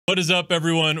What is up,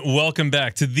 everyone? Welcome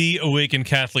back to the Awaken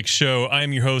Catholic Show. I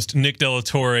am your host, Nick Della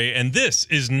Torre, and this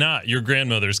is not your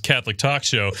grandmother's Catholic talk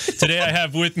show. Today I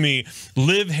have with me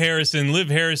Liv Harrison. Liv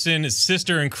Harrison is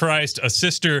sister in Christ, a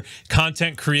sister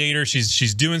content creator.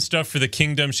 She's doing stuff for the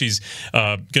kingdom. She's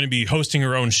going to be hosting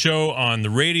her own show on the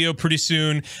radio pretty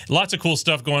soon. Lots of cool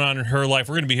stuff going on in her life.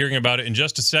 We're going to be hearing about it in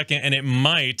just a second, and it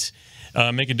might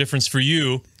make a difference for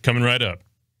you coming right up.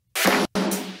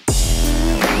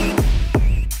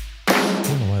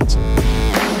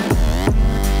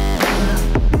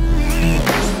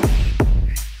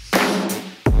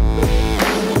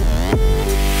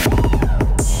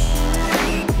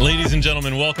 Ladies and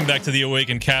gentlemen, welcome back to the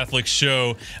Awaken Catholic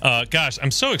Show. Gosh, I'm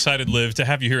so excited, Liv, to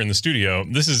have you here in the studio.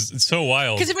 This is so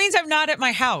wild. Because it means I'm not at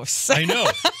my house. I know.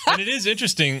 And it is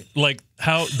interesting, like,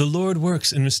 how the Lord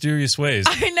works in mysterious ways.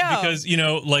 I know. Because, you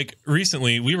know, like,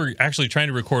 recently, we were actually trying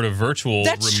to record a virtual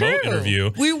remote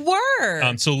interview. We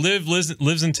were. So Liv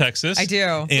lives in Texas. I do.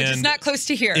 And which is not close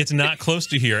to here. It's not close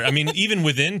to here. I mean, even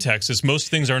within Texas, most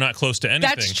things are not close to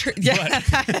anything. That's true. Yeah.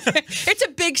 It's a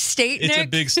big state, Nick. It's a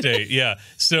big state, yeah.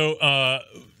 So,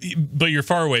 but you're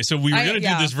far away. So we were going to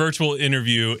do this virtual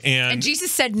interview, and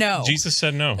Jesus said no. Jesus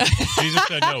said no. Jesus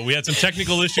said no. We had some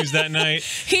technical issues that night.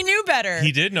 He knew better.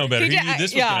 He did know better. He knew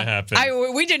this was going to happen.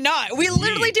 We did not. We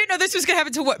literally didn't know this was going to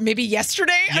happen until what? Maybe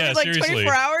yesterday? Yeah, I mean, like seriously.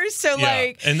 24 hours. So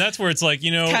like, and that's where it's like,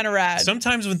 you know, kind of rad.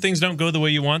 Sometimes when things don't go the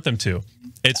way you want them to,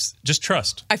 it's just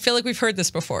trust. I feel like we've heard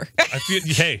this before. I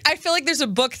feel like there's a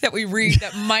book that we read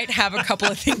that might have a couple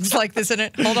of things like this in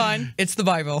it. Hold on. It's the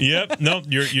Bible. Yep. No,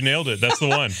 you nailed it. That's the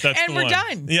one. That's and the we're one.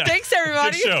 done. Yeah. Thanks,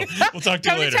 everybody. Good show. We'll talk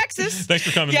to you later. Come to Texas. Thanks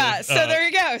for coming. Yeah. Liv. So there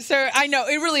you go. So I know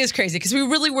it really is crazy because we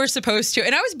really were supposed to,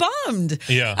 and I was bummed.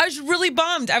 Yeah. I was really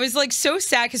bummed. I was like so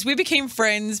sad because we became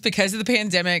friends because of the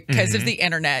pandemic, because of the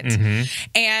internet.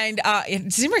 And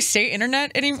does anybody say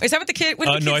internet anymore? Is that what the kid? What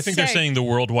do the kids no, I think say? they're saying the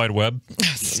World Wide Web.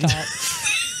 Stop.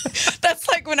 That's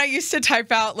like when I used to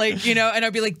type out, like, you know, and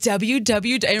I'd be like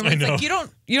www, and everyone's like, you don't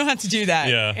have to do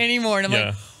that anymore. And I'm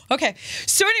like, okay.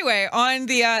 So anyway, on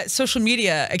the social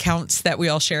media accounts that we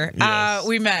all share,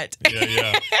 we met.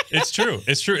 Yeah. It's true.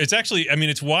 It's true. It's actually, I mean,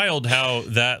 it's wild how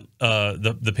that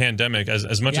the pandemic,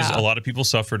 as much as a lot of people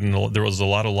suffered and there was a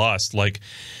lot of loss, like,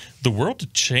 the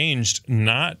world changed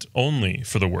not only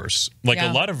for the worse. Like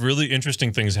a lot of really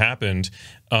interesting things happened.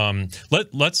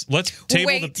 Let's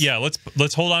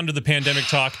hold on to the pandemic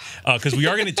talk because we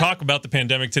are going to talk about the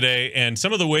pandemic today and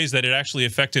some of the ways that it actually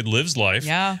affected Liv's life.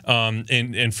 Yeah.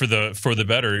 And for the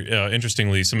better.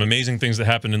 Interestingly, some amazing things that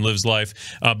happened in Liv's life.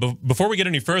 Before we get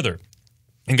any further,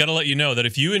 and got to let you know that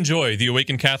if you enjoy the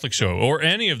Awaken Catholic Show or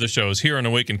any of the shows here on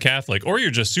Awaken Catholic, or you're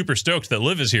just super stoked that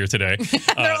Liv is here today,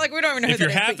 they're like, we don't even know if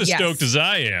you're half as stoked as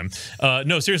I am,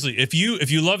 no, seriously, if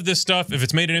you love this stuff, if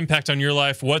it's made an impact on your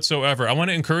life whatsoever, I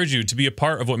want to encourage you to be a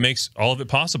part of what makes all of it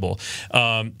possible.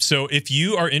 So if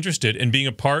you are interested in being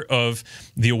a part of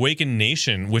the Awaken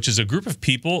Nation, which is a group of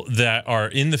people that are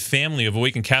in the family of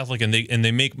Awaken Catholic, and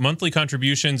they make monthly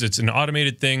contributions. It's an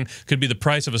automated thing. Could be the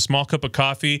price of a small cup of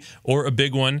coffee or a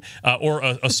big one, or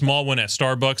a small one at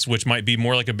Starbucks, which might be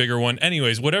more like a bigger one.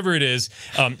 Anyways, whatever it is,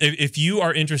 if you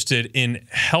are interested in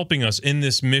helping us in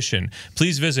this mission,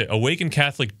 please visit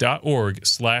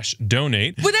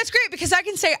awakencatholic.org/donate. Well, that's great because I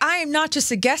can say I am not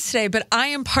just a guest today, but I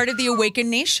am part of the Awaken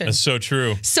Nation. That's so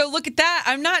true. So look at that.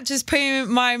 I'm not just putting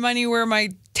my money where my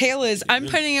tail is. I'm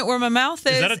putting it where my mouth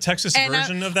is. Is that a Texas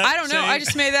version of that? I don't know. I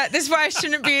just made that. This is why I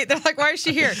shouldn't be. They're like, why is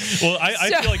she here? Well, I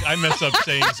feel like I mess up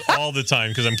sayings all the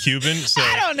time because I'm Cuban. So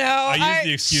I don't know. I use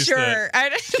the excuse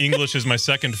that English is my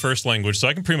second first language, so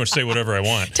I can pretty much say whatever I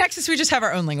want. Texas, we just have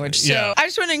our own language. So I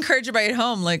just want to encourage everybody at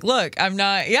home. Like, look, I'm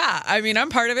not. Yeah, I mean, I'm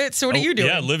part of it. So what are you doing?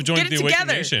 Yeah, Liv joined the Awaken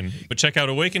Nation. But check out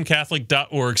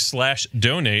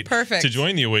awakencatholic.org/donate to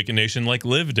join the Awaken Nation, like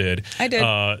Liv did. I did.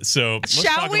 So let's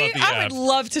talk about the app. I would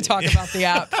love to talk about the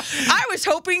app. I was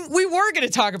hoping we were going to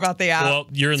talk about the app. Well,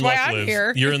 you're in luck,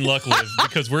 Liv. You're in luck, Liv,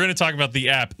 because we're going to talk about the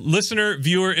app. Listener,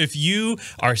 viewer, if you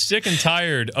are sick and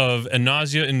tired of a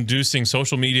nausea-inducing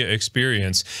social media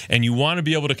experience and you want to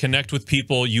be able to connect with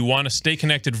people, you want to stay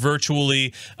connected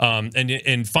virtually,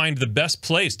 and find the best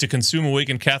place to consume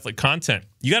Awaken Catholic content,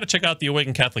 you got to check out the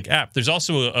Awaken Catholic app. There's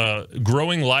also a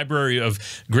growing library of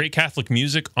great Catholic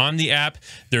music on the app.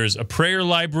 There's a prayer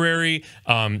library.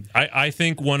 I think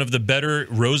think, one of the better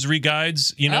rosary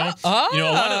guides. You know, a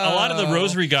lot of the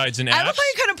rosary guides and apps. I love how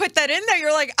you kind of put that in there.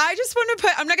 You're like, I just want to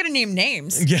put. I'm not going to name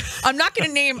names. Yeah. I'm not going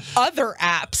to name other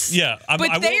apps. Yeah,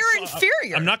 but they are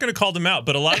inferior. I'm not going to call them out,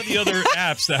 but a lot of the other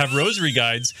apps that have rosary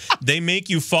guides, they make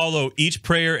you follow each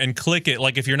prayer and click it.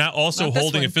 Like if you're not also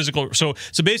holding a physical. So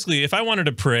basically, if I wanted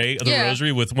to pray the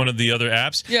rosary with one of the other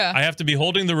apps, I have to be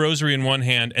holding the rosary in one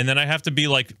hand, and then I have to be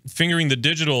like fingering the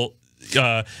digital.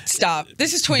 Stop.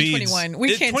 This is 2021.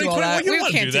 We can't do all that. We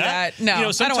can't do that. No, I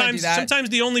don't want to do that. Sometimes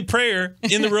the only prayer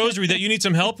in the rosary that you need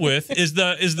some help with is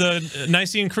the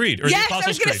Nicene Creed or the Apostles' Creed. I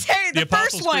was going to say the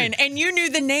first one, and you knew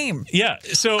the name. Yeah,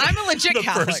 so I'm a legit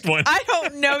Catholic. First one. I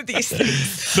don't know these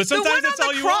things. But sometimes that's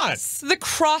all you want. The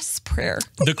cross prayer.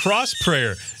 The cross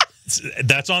prayer.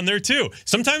 That's on there too.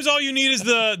 Sometimes all you need is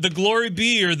the Glory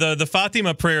Be or the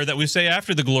Fatima prayer that we say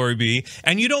after the Glory Be,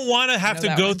 and you don't want to have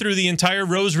to go through the entire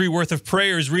rosary worth of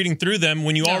prayers reading through them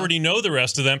when you already know the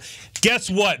rest of them. Guess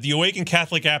what? The Awaken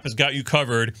Catholic app has got you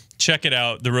covered. Check it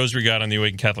out, the Rosary Guide on the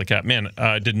Awaken Catholic app. Man,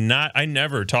 I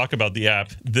never talk about the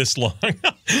app this long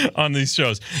on these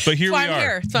shows, but here we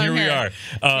are. Here we are.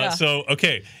 So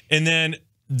okay, and then.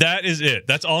 That is it.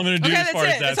 That's all I'm going to do as far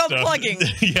as that stuff. It's all plugging.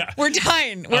 Yeah. We're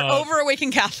done. We're over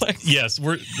Awaken Catholic. Yes,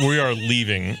 we are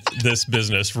leaving this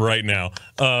business right now.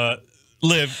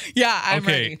 Liv. Yeah, I'm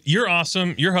ready. You're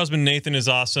awesome. Your husband Nathan is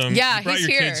awesome. Yeah, you brought he's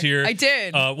your kids here. I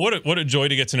did. What a joy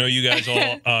to get to know you guys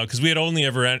all, because we had only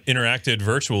ever interacted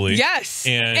virtually. Yes,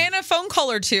 and a phone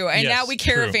call or two, and now we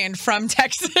caravanned from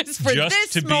Texas for just this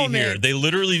to be here. They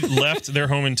literally left their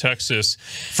home in Texas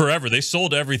forever. They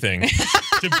sold everything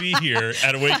to be here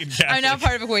at Awaken Catholic. I'm now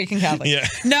part of Awaken Catholic. Yeah.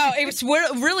 No, it was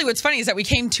really what's funny is that we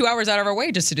came 2 hours out of our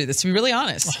way just to do this. To be really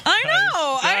honest, I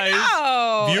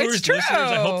know. Viewers, it's true.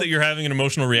 listeners, I hope that you're having an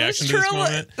emotional reaction to this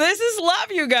moment. This is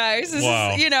love, you guys. This is,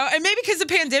 and maybe because of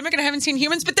the pandemic and I haven't seen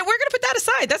humans, but then we're going to put that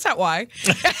aside. That's not why.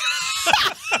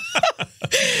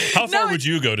 How far would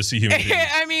you go to see human beings?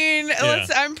 I mean,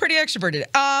 I'm pretty extroverted.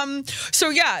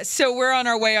 So we're on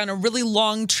our way on a really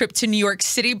long trip to New York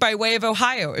City by way of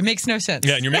Ohio. It makes no sense.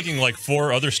 Yeah, and you're making like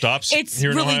 4 other stops. It's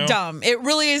here in really Ohio? dumb. It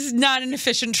really is not an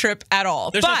efficient trip at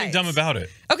all. There's nothing dumb about it.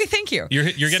 Okay, thank you. You're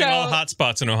getting all the hot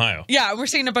spots in Ohio. Yeah, we're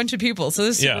seeing a bunch of people, so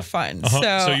this is super fun.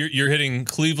 So you're hitting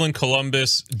Cleveland,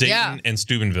 Columbus, Dayton, and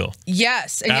Steubenville.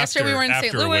 Yes, and yesterday we were in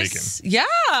St. Louis. Awaken.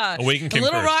 Yeah, Awaken came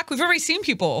Little first. Rock. We've already seen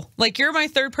people. Like you're my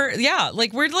third person. Yeah,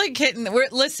 like we're like hitting.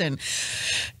 Listen,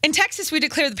 in Texas we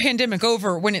declared the pandemic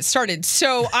over when it started,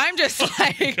 so I'm just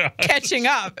like catching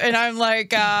up, and I'm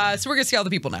like, so we're gonna see all the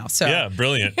people now. So yeah,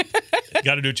 brilliant.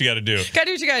 Got to do what you got to do. Got to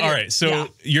do what you got to do. All right, so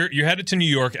you're headed to New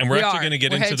York, and we're actually going to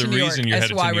get into the reason you're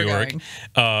headed to New York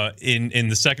in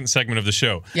the second segment of the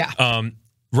show. Yeah.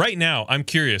 Right now, I'm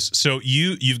curious. So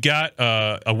you've got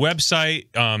a website.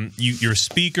 You're a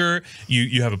speaker.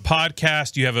 You have a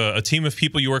podcast. You have a team of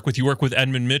people you work with. You work with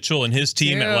Edmund Mitchell and his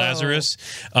team at Lazarus.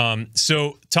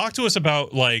 So talk to us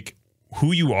about like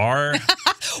who you are.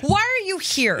 Why are you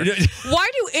here? Why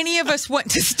do any of us want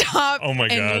to stop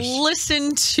and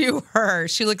listen to her?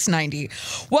 She looks 90.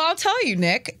 Well, I'll tell you,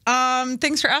 Nick.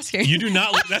 Thanks for asking. You do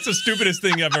not look, that's the stupidest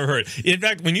thing I've ever heard. In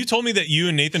fact, when you told me that you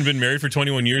and Nathan have been married for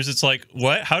 21 years, it's like,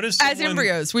 what? How does someone... As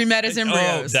embryos. We met as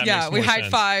embryos. We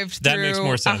high-fived through... That makes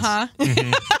more sense.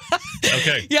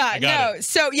 Okay. Yeah, no.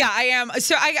 So yeah, I am.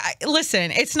 So I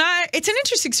listen, it's an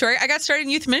interesting story. I got started in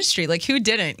youth ministry. Like who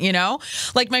didn't, you know?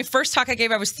 Like my first talk I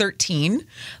gave, I was 13,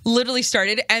 literally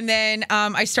started. And then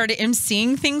I started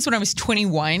emceeing things when I was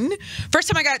 21. First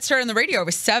time I got started on the radio, I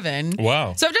was 7.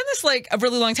 Wow. So I've done this like a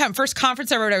really long time. First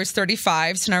conference I wrote, I was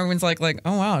 35. So now everyone's like,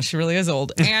 oh wow, she really is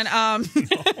old. And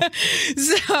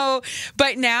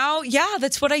but now, yeah,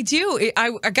 that's what I do.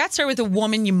 I got started with a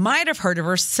woman, you might have heard of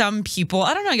her, some people.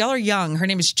 I don't know, y'all are young. Her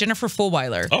name is Jennifer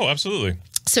Fulweiler. Oh, absolutely.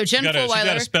 So Jen Fulweiler. She's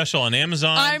got a special on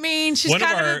Amazon. I mean, she's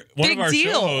kind of a big deal. One of our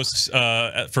show hosts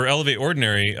for Elevate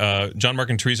Ordinary, John Mark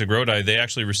and Teresa Grodi, they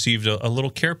actually received a little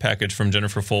care package from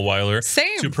Jennifer Fulweiler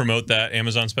to promote that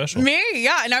Amazon special. Me,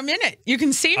 yeah, and I'm in it. You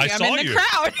can see me. I'm in the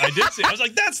crowd. I did see. I was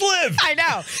like, that's Liv. I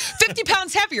know. 50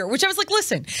 pounds heavier, which I was like,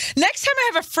 listen, next time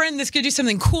I have a friend that's going to do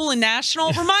something cool and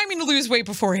national, remind me to lose weight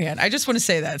beforehand. I just want to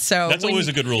say that. So that's always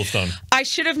a good rule of thumb. I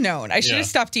should have known. I should have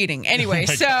stopped eating. Anyway,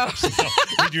 No,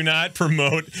 we do not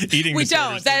promote eating we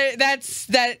disorders.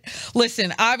 Don't.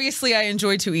 Listen, obviously I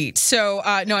enjoy to eat. So,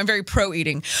 no, I'm very pro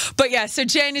eating. But yeah, so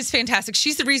Jen is fantastic.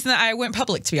 She's the reason that I went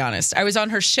public, to be honest. I was on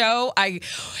her show.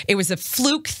 It was a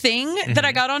fluke thing that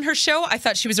I got on her show. I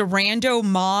thought she was a rando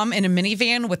mom in a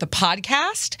minivan with a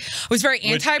podcast. I was very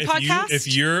anti-podcast. If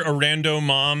you're a rando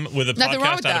mom with a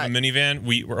podcast out of a minivan,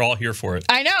 we're all here for it.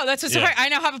 I know. That's what's so funny. I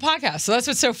now have a podcast. So that's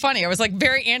what's so funny. I was like, like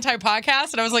very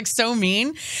anti-podcast, and I was like so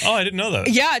mean. Oh, I didn't know that.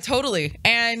 Yeah, totally.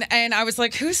 And I was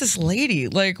like, who's this lady?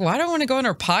 Like, why do I want to go on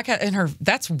her podcast? And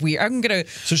that's weird. I'm gonna.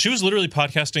 So she was literally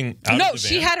podcasting out of the van?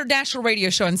 She had her national radio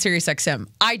show on Sirius XM.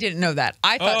 I didn't know that.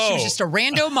 I thought she was just a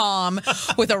rando mom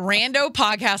with a rando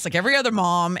podcast like every other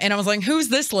mom. And I was like, who's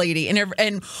this lady?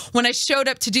 And when I showed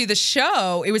up to do the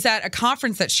show, it was at a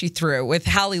conference that she threw with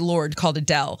Hallie Lord called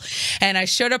Adele. And I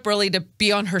showed up early to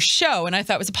be on her show, and I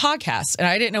thought it was a podcast, and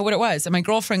I didn't know what it was. And my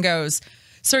girlfriend goes,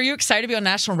 so are you excited to be on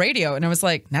national radio? And I was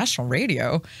like, national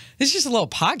radio? This is just a little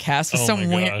podcast with some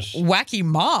wacky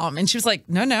mom. And she was like,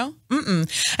 no.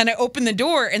 And I opened the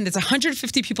door, and there's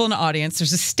 150 people in the audience.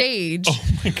 There's a stage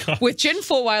with Jen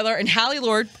Fulweiler and Hallie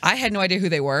Lord. I had no idea who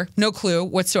they were. No clue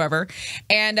whatsoever.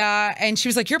 And she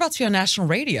was like, you're about to be on national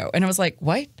radio. And I was like,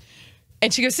 what?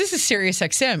 And she goes, this is Sirius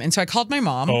XM. And so I called my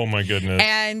mom. Oh, my goodness.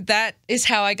 And that is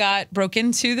how I broke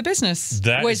into the business.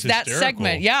 That is hysterical.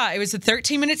 Segment. Yeah, it was a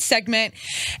 13-minute segment.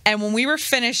 And when we were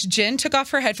finished, Jen took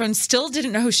off her headphones, still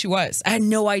didn't know who she was. I had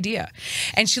no idea.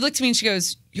 And she looked at me and she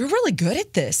goes, you're really good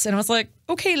at this. And I was like,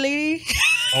 okay, lady.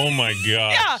 Oh, my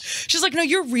God. Yeah. She's like, no,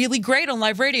 you're really great on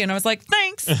live radio. And I was like,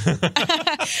 thanks.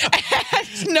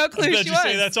 No clue who she was.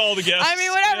 Say that's all the guests. I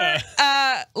mean, whatever.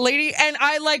 Yeah. Lady. And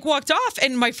I like walked off,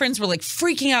 and my friends were like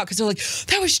freaking out because they're like,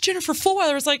 that was Jennifer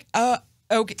Fulweiler. I was like,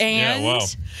 okay. And, wow.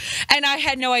 And I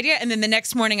had no idea. And then the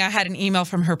next morning I had an email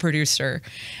from her producer,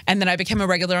 and then I became a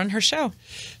regular on her show.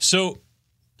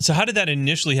 So how did that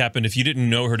initially happen if you didn't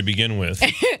know her to begin with?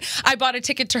 I bought a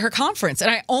ticket to her conference,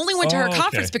 and I only went to her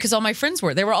conference because all my friends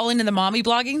were. They were all into the mommy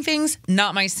blogging things,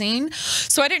 not my scene.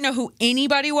 So I didn't know who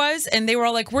anybody was, and they were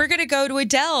all like, we're going to go to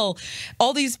Adele.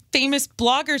 All these famous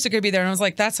bloggers are going to be there. And I was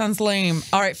like, that sounds lame.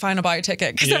 All right, fine, I'll buy a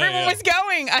ticket. Because everyone was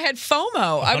going. I had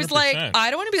FOMO. 100%. I was like,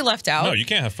 I don't want to be left out. No, you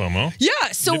can't have FOMO.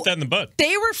 Yeah, so nip that in the butt.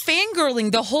 They were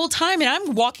fangirling the whole time, and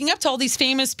I'm walking up to all these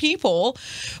famous people,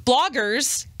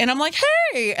 bloggers, and I'm like,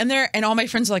 hey. And all my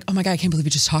friends are like, oh my God, I can't believe you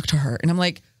just talked to her. And I'm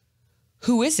like,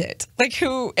 who is it? Like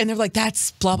who? And they're like,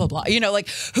 that's blah, blah, blah. You know, like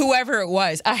whoever it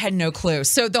was. I had no clue.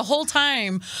 So the whole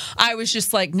time I was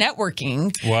just like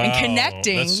networking and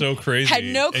connecting. That's so crazy. Had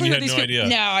no clue. And you had no idea.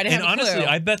 No, I didn't have a clue. And honestly,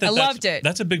 I bet I loved it.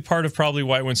 That's a big part of probably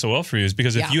why it went so well for you, is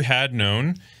because if you had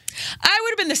known, I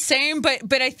would have been the same,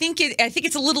 but I think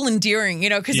it's a little endearing, you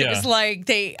know, because it was like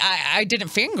I didn't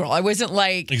fangirl. I wasn't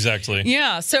like exactly.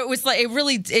 Yeah, so it was like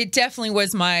it definitely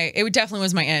was my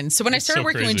end. So when I started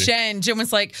working with Jen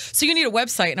was like, so you need a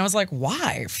website, and I was like,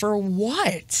 why? For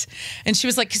what? And she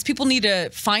was like, because people need to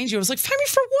find you. I was like, find me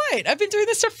for what? I've been doing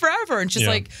this stuff forever. And she's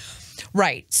like,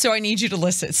 right. So I need you to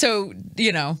listen. So,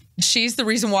 you know, she's the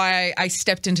reason why I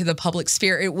stepped into the public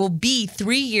sphere. It will be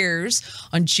 3 years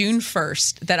on June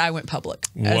 1st that I went public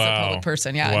as a public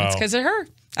person. Yeah. And it's because of her.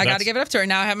 I got to give it up to her.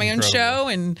 Now I have my own show,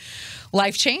 and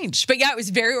life changed. But yeah, it was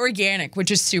very organic,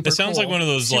 which is super cool. It sounds like one of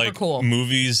those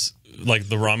movies, like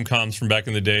the rom-coms from back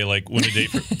in the day, like Win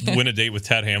a Date with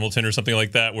Tad Hamilton or something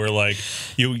like that, where like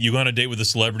you go on a date with a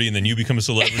celebrity and then you become a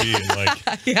celebrity and like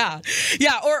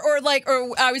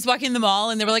or I was walking in the mall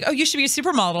and they were like, oh, you should be a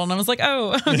supermodel, and I was like,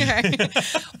 oh, okay.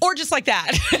 Or just like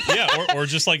that. or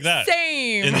just like that.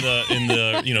 Same. In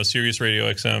the Sirius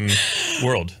Radio XM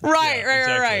world.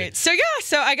 Right. So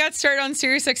I got started on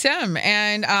Sirius XM,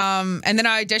 and then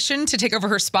I auditioned to take over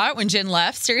her spot when Jen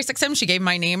left Sirius XM. She gave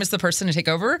my name as the person to take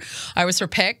over. I was her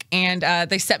pick, and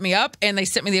they set me up, and they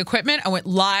sent me the equipment. I went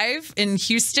live in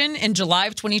Houston in July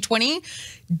of 2020.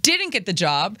 Didn't get the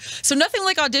job. So nothing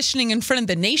like auditioning in front of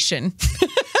the nation.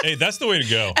 Hey, that's the way to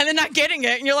go. And then not getting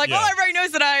it. And you're like, well, everybody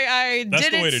knows that I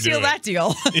didn't steal that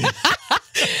deal.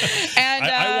 And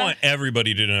I want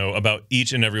everybody to know about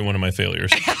each and every one of my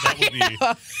failures.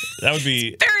 That would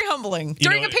be very humbling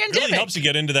during a pandemic. It really helps you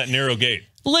get into that narrow gate.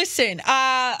 Listen,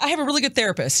 I have a really good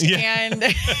therapist, and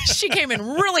she came in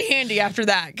really handy after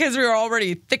that because we were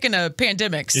already thick in a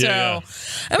pandemic. So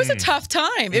it was a tough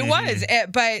time. It was,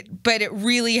 but it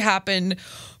really happened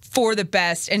for the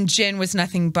best. And Jen was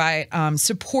nothing but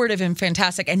supportive and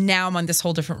fantastic. And now I'm on this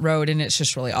whole different road, and it's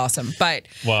just really awesome. But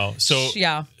wow, so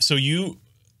you.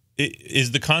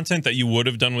 Is the content that you would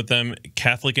have done with them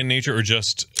Catholic in nature, or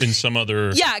just in some other?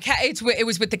 Yeah, it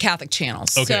was with the Catholic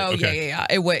channels. Okay, so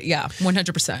it would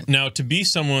 100%. Now, to be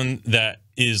someone that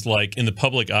is like in the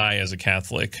public eye as a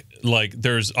Catholic, like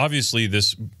there's obviously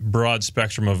this broad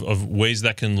spectrum of ways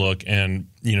that can look, and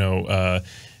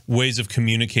ways of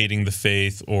communicating the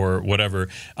faith or whatever.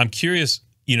 I'm curious,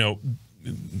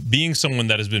 being someone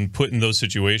that has been put in those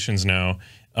situations now.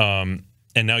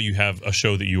 And now you have a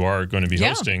show that you are going to be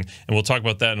hosting, and we'll talk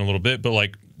about that in a little bit. But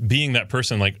like being that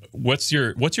person, like what's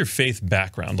your faith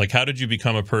background? Like, how did you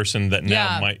become a person that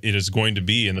now it is going to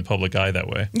be in the public eye that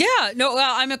way? Yeah, no,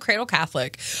 well, I'm a cradle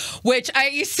Catholic, which I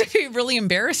used to be really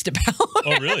embarrassed about.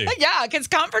 Oh, really? Yeah, because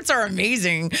converts are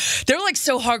amazing. They're like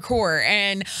so hardcore.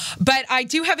 But I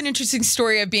do have an interesting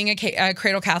story of being a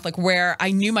cradle Catholic where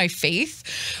I knew my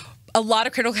faith. A lot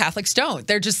of cradle Catholics don't.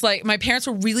 They're just like, my parents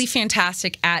were really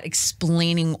fantastic at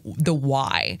explaining the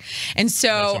why. And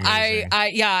so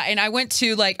I went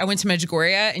to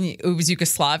Medjugorje, and it was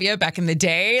Yugoslavia back in the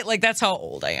day. Like, that's how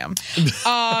old I am.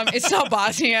 It's now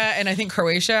Bosnia and I think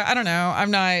Croatia. I don't know.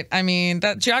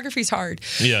 That geography's hard.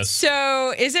 Yes.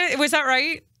 So was that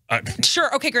right?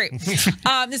 Sure. Okay, great. This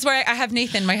is why I have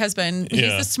Nathan, my husband. He's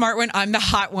the smart one. I'm the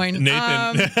hot one.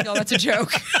 Nathan. No, that's a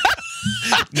joke.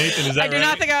 Nathan, is that right?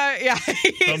 I do not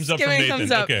think thumbs up from Nathan.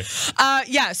 Thumbs up. Okay.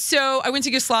 So I went to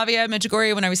Yugoslavia,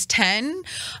 Medjugorje when I was 10.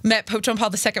 Met Pope John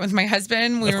Paul II with my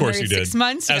husband. We were married 6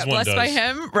 months. We got blessed by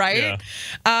him, right?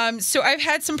 Yeah. So I've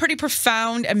had some pretty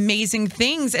profound, amazing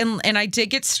things. And I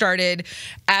did get started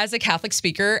as a Catholic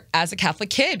speaker, as a Catholic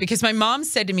kid, because my mom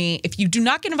said to me, if you do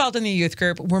not get involved in the youth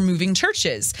group, we're moving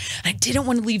churches. And I didn't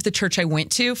want to leave the church I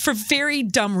went to for very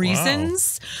dumb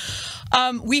reasons.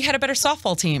 We had a better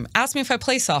softball team. Asked me if I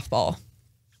play softball.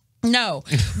 No,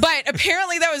 but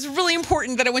apparently that was really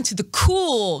important that I went to the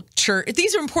cool church.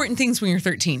 These are important things when you're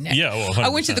 13, Nick. Yeah, well, 100%. I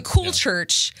went to the cool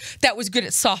church that was good at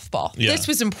softball. Yeah. This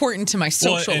was important to my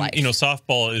social life. You know,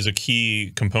 softball is a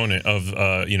key component of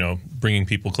bringing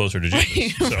people closer to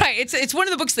Jesus. Right, so. Right. It's one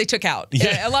of the books they took out.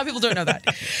 Yeah. A lot of people don't know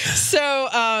that. So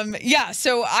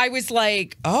I was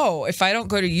like, oh, if I don't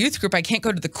go to youth group, I can't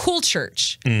go to the cool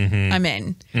church I'm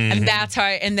in. And that's how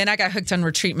and then I got hooked on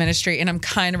retreat ministry, and I'm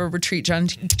kind of a retreat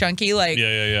junkie. Like,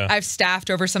 I've staffed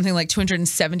over something like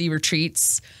 270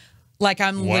 retreats. Like,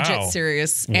 I'm legit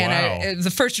serious. And the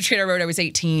first retreat I wrote, I was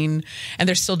 18, and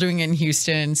they're still doing it in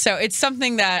Houston. So it's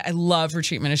something that I love,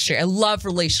 retreat ministry. I love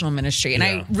relational ministry. And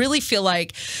I really feel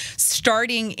like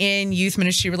starting in youth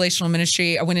ministry, relational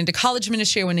ministry, I went into college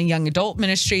ministry, I went into young adult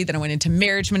ministry, then I went into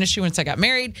marriage ministry once I got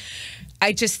married.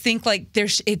 I just think like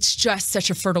it's just such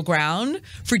a fertile ground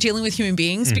for dealing with human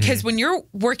beings, because when you're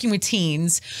working with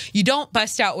teens, you don't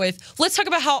bust out with, let's talk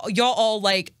about how y'all all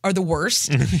like are the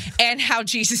worst and how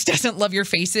Jesus doesn't love your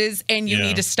faces and you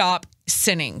need to stop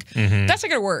sinning. That's not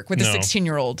going to work with a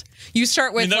 16-year-old. You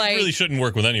start with that really shouldn't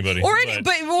work with anybody. Or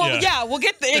we'll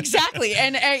get exactly.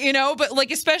 And but like,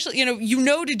 especially,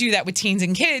 to do that with teens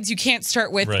and kids, you can't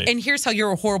start with, and here's how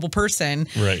you're a horrible person.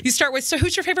 Right. You start with, so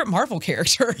who's your favorite Marvel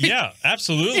character? Yeah,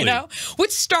 absolutely.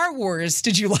 What Star Wars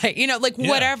did you like?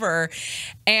 Whatever.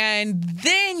 And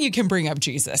then you can bring up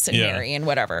Jesus and Mary and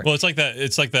whatever. Well, it's like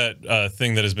that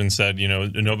thing that has been said,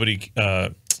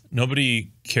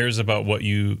 nobody cares about what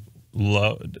you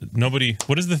love.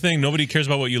 What is the thing? Nobody cares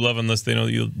about what you love unless they know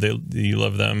that you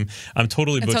love them. I'm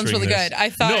totally butchering sounds really this. good. I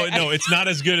thought no, it's not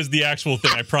as good as the actual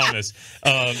thing, I promise.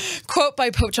 Quote by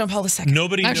Pope John Paul II.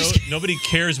 Nobody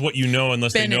cares what you know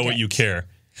unless they know what you care.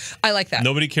 I like that.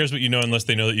 Nobody cares what you know unless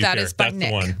they know that you care. Is by That's Nick.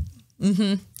 The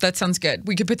one. That sounds good.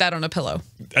 We could put that on a pillow.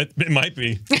 It might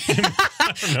be.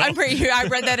 I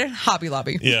read that in Hobby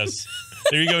Lobby. Yes.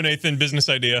 There you go, Nathan. Business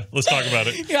idea. Let's talk about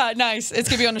it. Yeah, nice. It's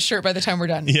going to be on a shirt by the time we're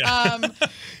done.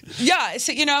 Yeah.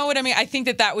 So you know what I mean? I think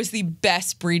that was the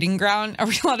best breeding ground. Are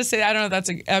we allowed to say that? I don't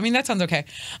know. That sounds okay.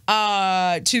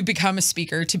 To become a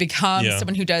speaker, to become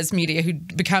someone who does media, who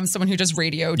becomes someone who does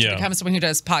radio, to become someone who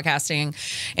does podcasting,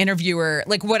 interviewer,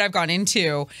 like what I've gone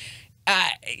into.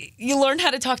 You learn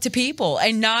how to talk to people,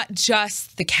 and not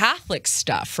just the Catholic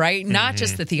stuff, right? Not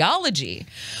just the theology,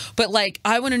 but like,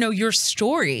 I want to know your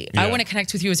story. I want to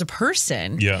connect with you as a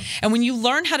person. Yeah. And when you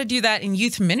learn how to do that in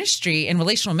youth ministry and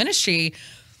relational ministry,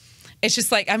 it's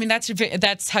just like,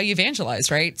 that's how you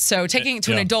evangelize, right? So taking it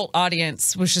to an adult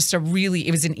audience was just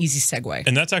it was an easy segue.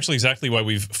 And that's actually exactly why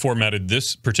we've formatted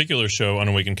this particular show on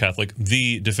Awaken Catholic,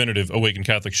 the definitive Awaken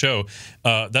Catholic show.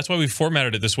 That's why we've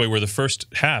formatted it this way, where the first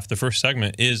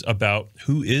segment is about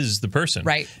who is the person.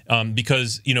 Right.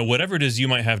 Because, whatever it is you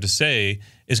might have to say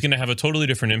is going to have a totally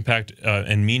different impact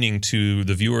and meaning to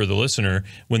the viewer or the listener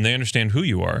when they understand who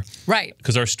you are. Right.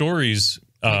 Because our stories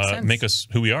make us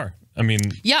who we are.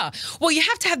 Yeah. Well, you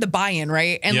have to have the buy-in,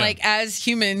 right? And like, as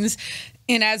humans,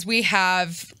 and as we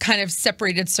have kind of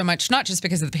separated so much, not just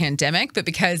because of the pandemic, but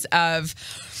because of,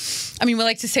 we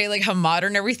like to say like how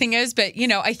modern everything is, but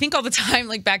I think all the time,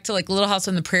 like back to like Little House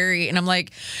on the Prairie, and I'm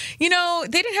like, they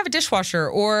didn't have a dishwasher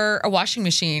or a washing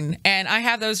machine, and I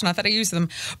have those, not that I use them,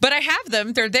 but I have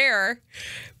them, they're there.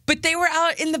 But they were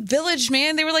out in the village,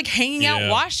 man. They were like hanging out,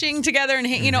 washing together and,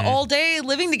 you know, all day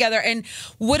living together. And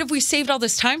what have we saved all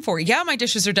this time for? Yeah, my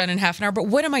dishes are done in half an hour, but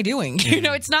what am I doing? You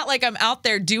know, it's not like I'm out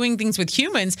there doing things with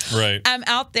humans. Right. I'm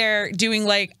out there doing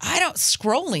like,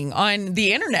 scrolling on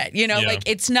the internet, you know, like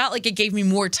it's not like it gave me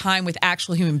more time with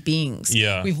actual human beings.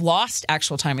 Yeah. We've lost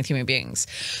actual time with human beings.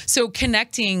 So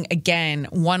connecting again,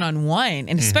 one-on-one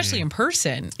and especially in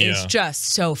person is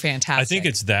just so fantastic. I think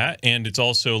it's that. And it's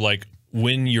also like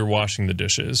when you're washing the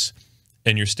dishes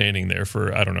and you're standing there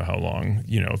for, I don't know how long,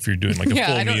 you know, if you're doing like a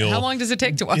full meal. How long does it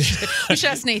take to wash? We should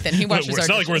ask Nathan. He washes our dishes. It's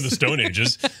not like we're in the Stone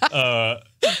Ages.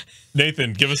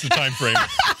 Nathan, give us the time frame.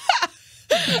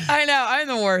 I know, I'm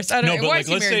the worst. I don't know. No, but like,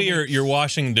 let's say you're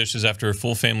washing dishes after a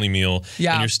full family meal,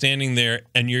 and you're standing there,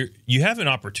 and you have an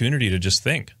opportunity to just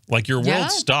think. Like your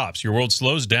world stops, your world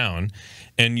slows down,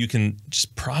 and you can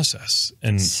just process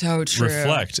and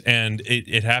reflect. And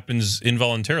it happens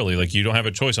involuntarily. Like you don't have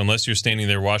a choice unless you're standing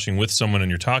there washing with someone and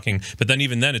you're talking. But then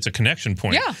even then, it's a connection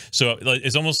point. Yeah. So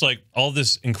it's almost like all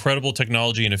this incredible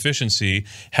technology and efficiency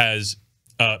has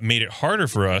made it harder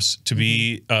for us to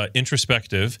be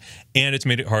introspective, and it's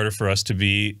made it harder for us to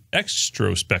be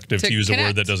extrospective, to use a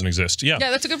word that doesn't exist. Yeah,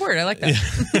 that's a good word. I like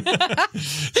that.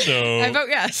 So I vote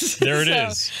yes. There it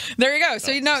is. There you go. So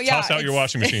you know, toss out your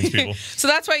washing machines, people. So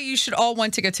that's why you should all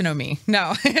want to get to know me.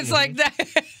 No, it's like that.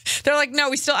 They're like, no,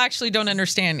 we still actually don't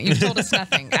understand. You've told us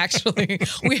nothing. Actually,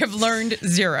 we have learned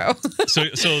zero.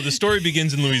 So the story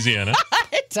begins in Louisiana.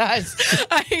 It does.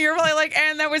 You're probably like,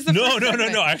 and that was the no.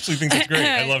 I actually think that's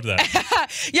great. I love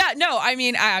that. Yeah, no, I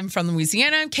mean, I'm from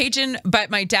Louisiana, Cajun, but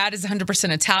my dad is 100%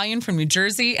 Italian from New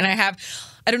Jersey, and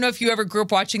I don't know if you ever grew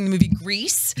up watching the movie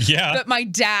Grease. Yeah. But my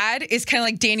dad is kind of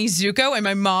like Danny Zuko, and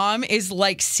my mom is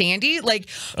like Sandy. Like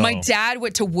my dad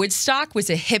went to Woodstock, was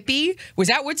a hippie, was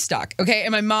at Woodstock, okay?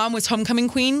 And my mom was homecoming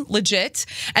queen, legit.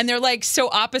 And they're like so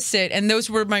opposite, and those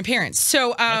were my parents.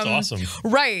 So that's awesome.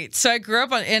 Right. So I grew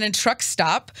up in a truck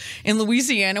stop in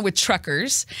Louisiana with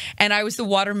truckers, and I was the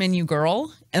water menu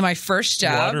girl. And my first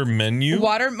job,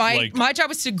 my job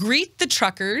was to greet the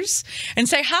truckers and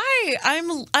say, "Hi,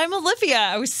 I'm Olivia."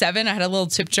 I was 7. I had a little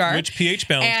tip jar. Which pH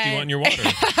balance do you want in your water?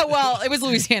 Well, it was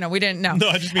Louisiana. We didn't know. No,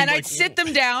 I just mean I'd sit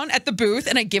them down at the booth,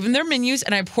 and I give them their menus,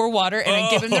 and I pour water, and I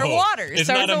give them their waters.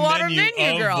 So I was the water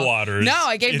menu girl. Waters. No,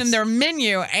 I gave them their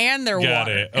menu and their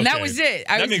water, okay. and that was it.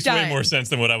 That makes way more sense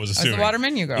than what I was assuming. I was the water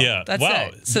menu girl. Yeah, that's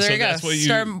it. So there you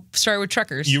go. Started with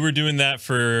truckers. You were doing that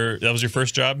that was your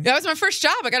first job? That was my first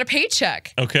job. I got a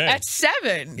paycheck. Okay. At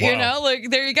 7, you know, like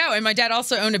there you go. And my dad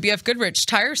also owned a BF Goodrich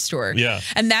tire store. Yeah.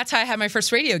 And that's how I had my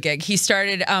first radio gig. He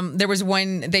started, there was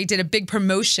one, they did a big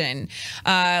promotion,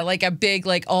 like a big,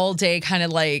 like all day kind of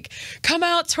like, come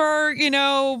out to our, you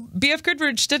know, BF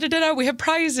Goodrich, we have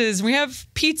prizes, we have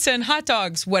pizza and hot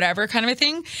dogs, whatever kind of a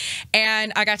thing.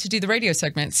 And I got to do the radio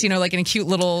segments, you know, like in a cute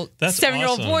little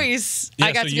 7-year-old voice. Yeah,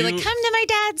 I got to be like, come to my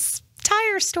dad's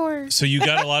tire store. So you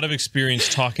got a lot of experience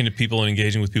talking to people and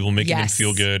engaging with people, making them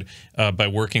feel good by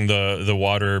working the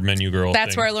water menu girl.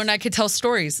 That's where I learned I could tell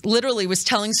stories. Literally was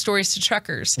telling stories to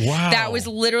truckers. Wow. That was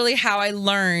literally how I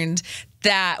learned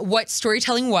that what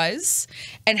storytelling was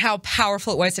and how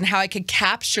powerful it was and how I could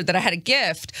capture that I had a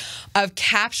gift of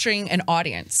capturing an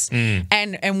audience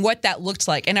and what that looked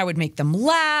like. And I would make them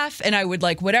laugh and I would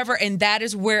like whatever. And that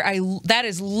is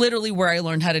literally where I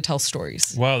learned how to tell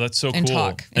stories. Wow, that's so and cool.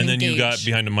 Talk and then you got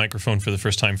behind a microphone for the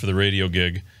first time for the radio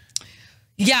gig.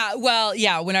 Yeah, well,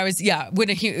 when I was, the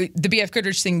BF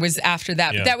Goodrich thing was after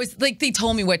that. But that was like, they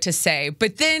told me what to say.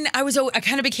 But then I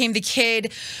kind of became the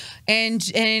kid and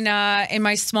in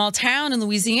my small town in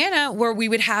Louisiana where we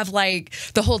would have like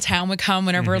the whole town would come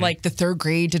whenever like the 3rd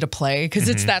grade did a play because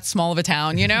it's that small of a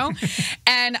town, you know?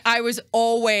 And I was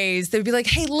always, they would be like,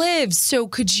 hey, Liv, so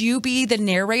could you be the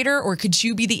narrator or could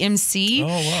you be the MC? Oh,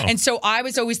 wow. And so I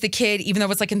was always the kid, even though it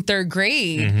was like in 3rd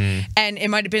grade and it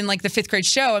might have been like the 5th grade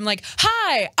show. I'm like,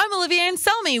 hi, I'm Olivia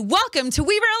Anselmi. Welcome to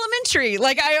Weaver Elementary.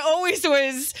 Like I always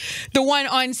was the one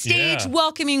on stage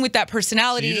welcoming with that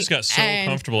personality. So you just got so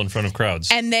comfortable in front of crowds.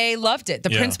 And they loved it. The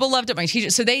principal loved it. My teacher.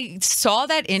 So they saw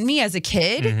that in me as a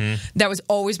kid. That was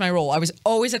always my role. I was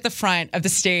always at the front of the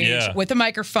stage with a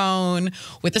microphone,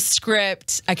 with a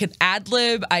script. I could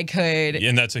ad-lib. I could.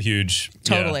 And that's a huge.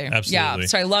 Totally. Yeah, absolutely. Yeah.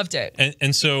 So I loved it.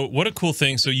 And so what a cool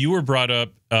thing. So you were brought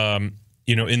up,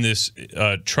 you know, in this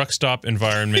truck stop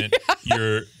environment.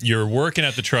 You're working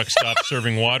at the truck stop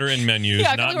serving water and menus,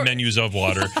 not menus of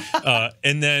water.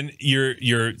 And then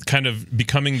you're kind of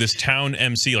becoming this town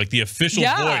MC, like the official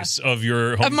voice of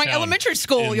your hometown. Of my elementary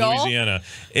school, y'all. Louisiana.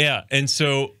 Yeah. And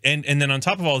so, and then on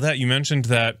top of all that, you mentioned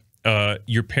that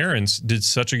your parents did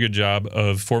such a good job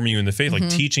of forming you in the faith, like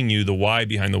teaching you the why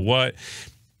behind the what.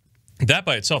 That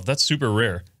by itself, that's super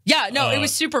rare. Yeah, no, it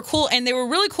was super cool. And they were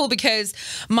really cool because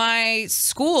my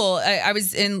school, I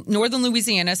was in northern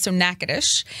Louisiana, so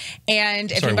Natchitoches.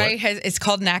 And if anybody it's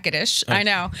called Natchitoches. I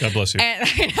know. God bless you. And,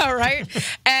 I know, right?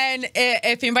 And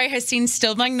if anybody has seen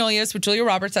Stilled Magnolias with Julia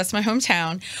Roberts, that's my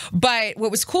hometown. But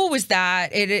what was cool was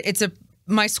that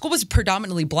my school was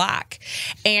predominantly black.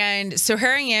 And so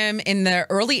here I am in the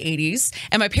early 80s,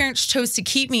 and my parents chose to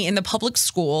keep me in the public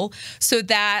school so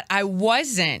that I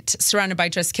wasn't surrounded by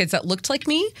just kids that looked like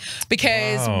me,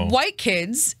 because white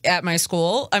kids at my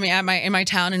school, in my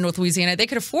town in North Louisiana, they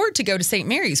could afford to go to St.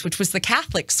 Mary's, which was the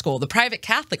Catholic school, the private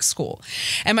Catholic school.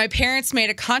 And my parents made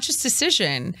a conscious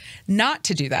decision not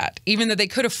to do that. Even though they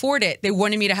could afford it, they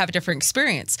wanted me to have a different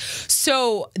experience.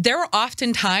 So there were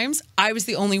often times I was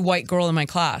the only white girl in my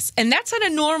class. And that's not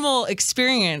a normal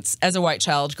experience as a white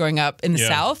child growing up in the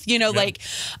South,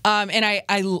 and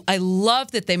I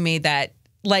love that they made that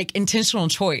like intentional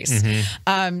choice.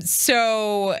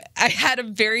 So I had a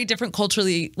very different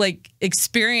culturally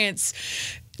experience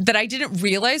that I didn't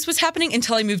realize was happening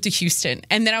until I moved to Houston.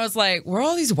 And then I was like, where are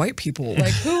all these white people?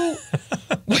 Like, who?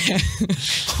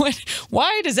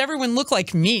 Why does everyone look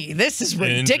like me? This is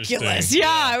ridiculous.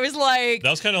 Yeah, I was like, that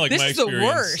was kind of like my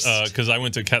experience. Because I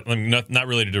went to not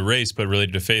related to race, but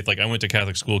related to faith. Like I went to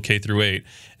Catholic school K through 8,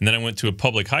 and then I went to a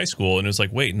public high school, and it was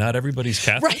like, wait, not everybody's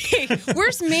Catholic. Right?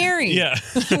 Where's Mary? Yeah.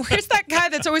 Where's that guy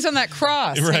that's always on that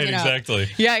cross? Right. Exactly.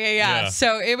 Yeah.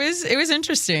 So it was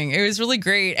interesting. It was really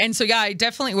great. And so I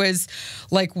definitely was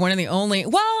like one of the only.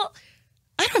 Well,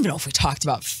 I don't even know if we talked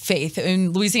about faith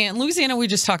in Louisiana. In Louisiana, we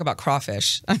just talk about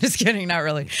crawfish. I'm just kidding. Not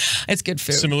really. It's good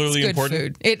food. Similarly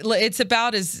important? It's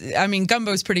about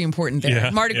gumbo's pretty important there. Yeah,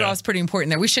 Mardi Gras is pretty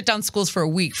important there. We shut down schools for a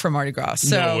week for Mardi Gras.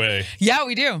 So, no way. Yeah,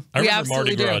 we do. I remember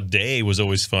Mardi Gras Day was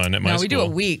always fun at my school. No, we do a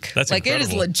week. That's incredible. It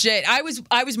is legit. I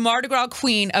was Mardi Gras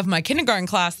queen of my kindergarten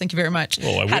class. Thank you very much.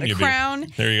 Well, why had a crown.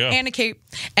 There you go. And a cape.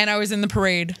 And I was in the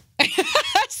parade.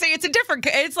 See,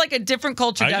 it's like a different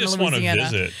culture down in Louisiana. I just want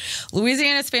to visit.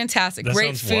 Louisiana's fantastic. That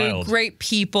great food, wild. Great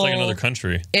people. It's like another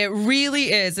country. It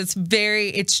really is. It's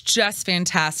just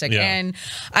fantastic. Yeah. And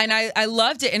I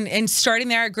loved it. And starting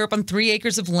there, I grew up on 3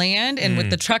 acres of land and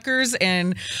with the truckers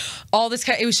and all this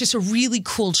it was just a really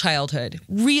cool childhood.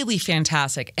 Really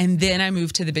fantastic. And then I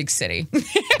moved to the big city.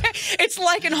 It's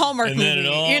like in Hallmark movie,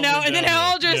 and then it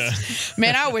all just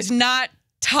man, I was not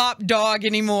top dog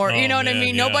anymore. You know what I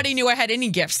mean? Nobody knew I had any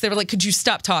gifts. They were like, could you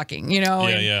stop talking?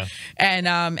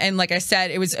 And like I said,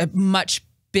 it was a much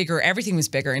bigger, everything was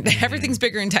bigger. Everything's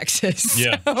bigger in Texas.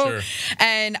 Yeah, sure.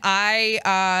 And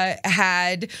I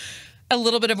had a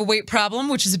little bit of a weight problem,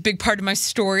 which is a big part of my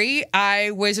story.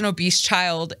 I was an obese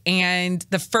child, and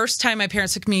the first time my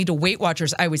parents took me to Weight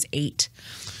Watchers, I was 8.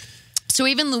 So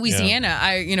even Louisiana,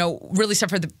 I really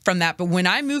suffered from that. But when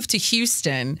I moved to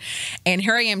Houston, and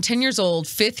here I am, 10 years old,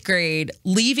 5th grade,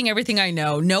 leaving everything I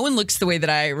know. No one looks the way that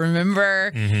I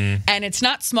remember, and it's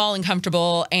not small and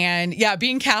comfortable. And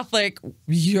being Catholic,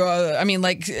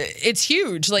 it's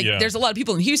huge. There's a lot of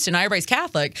people in Houston. Everybody's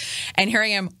Catholic, and here I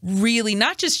am, really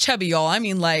not just chubby, y'all. I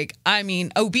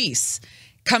mean obese.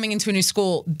 Coming into a new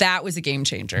school, that was a game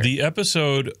changer. The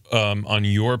episode on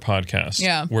your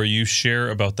podcast where you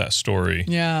share about that story,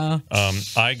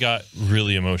 I got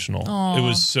really emotional. Aww. It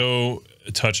was so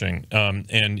touching,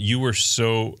 and you were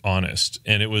so honest,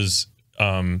 and it was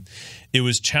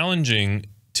challenging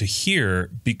to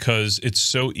hear because it's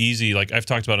so easy. Like I've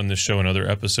talked about on this show and other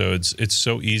episodes, it's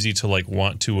so easy to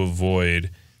want to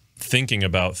avoid thinking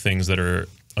about things that are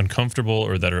uncomfortable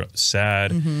or that are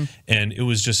sad, and it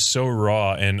was just so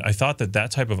raw. And I thought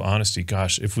that type of honesty,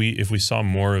 gosh, if we saw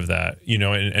more of that,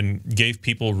 and gave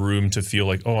people room to feel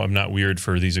like, oh, I'm not weird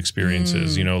for these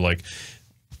experiences, I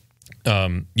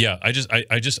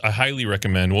highly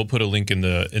recommend. We'll put a link in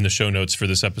the show notes for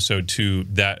this episode to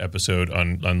that episode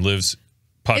on Liv's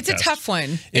podcast. It's a tough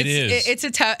one. It's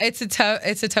a tough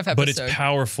episode. But it's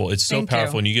powerful. It's so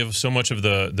powerful. And you give so much of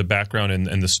the background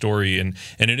and the story. And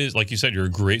it is, like you said, you're a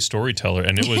great storyteller.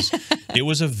 And it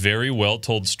was a very well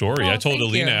told story. I told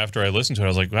Alina after I listened to it, I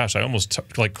was like, gosh, I almost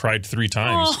cried 3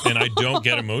 times. And I don't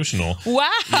get emotional. Wow.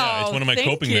 Yeah, it's one of my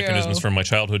coping mechanisms from my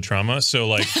childhood trauma. So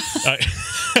great.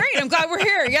 I'm glad we're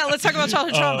here. Yeah, let's talk about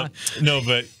childhood trauma. No,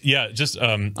 but just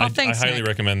I highly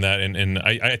recommend that. And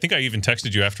I think I even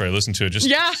texted you after I listened to it.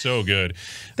 So good.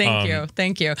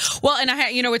 Thank you. Well, and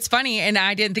it's funny, and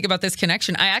I didn't think about this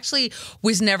connection. I actually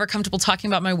was never comfortable talking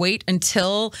about my weight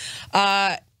until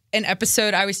an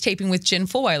episode I was taping with Jen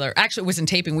Fulweiler. Actually, it wasn't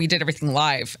taping. We did everything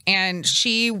live. And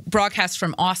she broadcast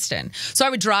from Austin. So I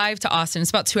would drive to Austin.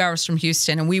 It's about 2 hours from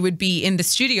Houston. And we would be in the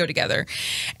studio together.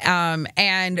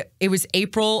 And it was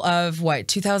April of,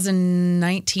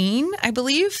 2019, I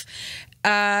believe.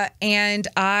 And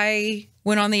I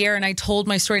went on the air and I told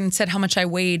my story and said how much I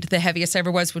weighed. The heaviest I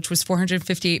ever was, which was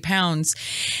 458 pounds.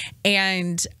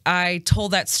 And I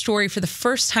told that story for the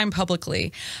first time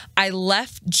publicly. I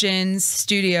left Jen's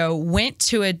studio, went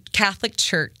to a Catholic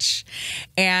church,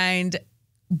 and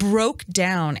broke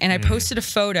down. And I posted a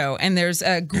photo, and there's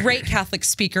a great Catholic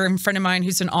speaker in front of mine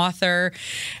who's an author,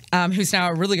 who's now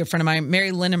a really good friend of mine,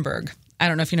 Mary Lindenberg. I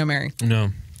don't know if you know Mary.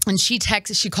 No. And she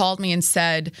called me and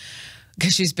said,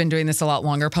 because she's been doing this a lot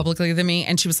longer publicly than me.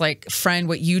 And she was like, friend,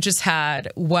 what you just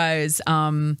had was,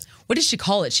 what did she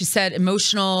call it? She said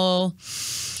emotional,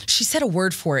 she said a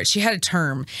word for it. She had a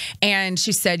term. And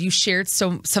she said, you shared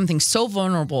something so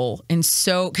vulnerable and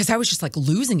so, because I was just like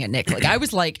losing it, Nick. Like I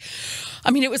was like,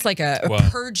 it was like a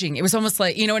purging. It was almost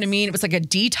like, you know what I mean? It was like a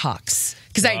detox.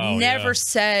 Because I never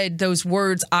said those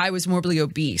words, I was morbidly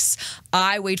obese.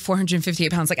 I weighed 458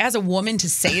 pounds. Like as a woman to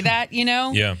say that, you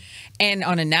know? Yeah. And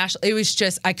on a national, it was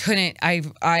just, I couldn't,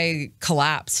 I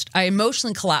collapsed. I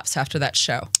emotionally collapsed after that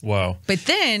show. Wow. But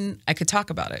then I could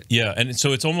talk about it. Yeah. And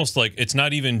so it's almost like, it's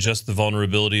not even just the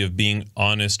vulnerability of being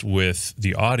honest with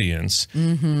the audience.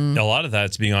 A lot of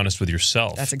that's being honest with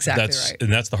yourself. That's exactly right.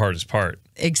 And that's the hardest part.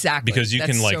 Exactly. Because you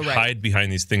can hide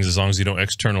behind these things as long as you don't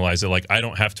externalize it. Like I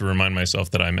don't have to remind myself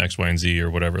that I'm X, Y, and Z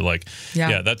or whatever. Like,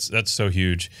 yeah, that's so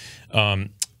huge. I'm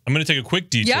going to take a quick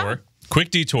detour. Yeah.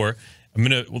 Quick detour.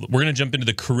 We're gonna jump into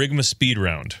the charisma speed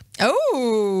round.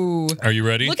 Oh, are you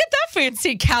ready? Look at that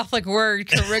fancy Catholic word,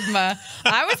 charisma.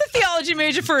 I was a theology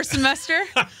major for a semester.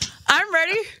 I'm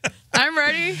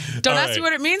ready. Don't ask me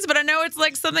what it means, but I know it's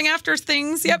like something after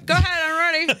things. Yep, go ahead. I'm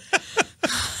ready.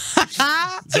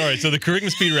 All right. So the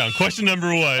charisma speed round. Question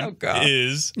number one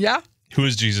is: who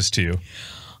is Jesus to you?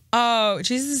 Oh,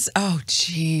 Jesus. Oh,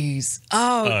 jeez.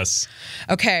 Oh, us.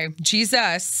 Okay,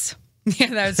 Jesus.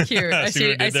 Yeah, that was cute. I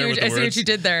see what you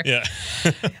did there. Yeah.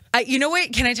 You know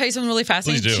what? Can I tell you something really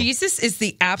fascinating? Jesus is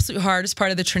the absolute hardest part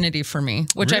of the Trinity for me,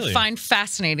 which I find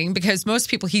fascinating because most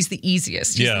people, he's the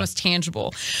easiest. He's the most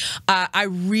tangible. I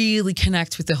really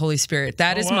connect with the Holy Spirit.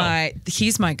 That is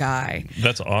he's my guy.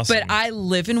 That's awesome. But I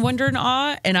live in wonder and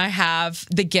awe, and I have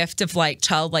the gift of like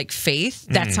childlike faith.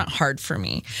 That's not hard for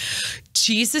me.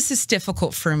 Jesus is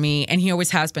difficult for me, and he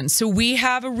always has been. So we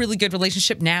have a really good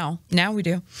relationship now. Now we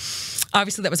do.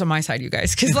 Obviously, that was on my side, you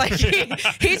guys, because like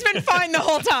he's been fine the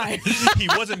whole time. He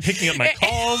wasn't picking up my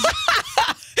calls.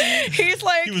 He's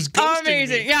like, he was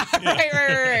amazing. Me. Yeah,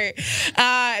 right.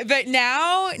 But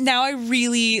now I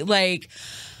really like.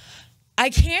 I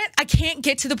can't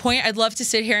get to the point. I'd love to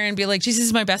sit here and be like, Jesus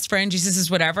is my best friend. Jesus is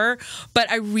whatever.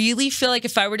 But I really feel like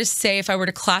if I were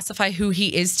to classify who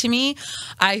he is to me,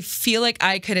 I feel like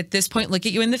I could at this point look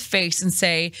at you in the face and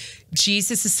say,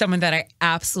 Jesus is someone that I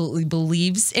absolutely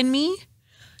believes in me,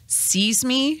 sees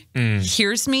me,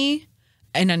 hears me,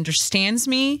 and understands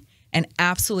me, and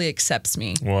absolutely accepts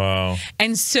me. Wow.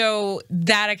 And so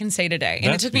that I can say today.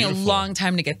 And it took me a long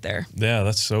time to get there. Yeah,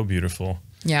 that's so beautiful.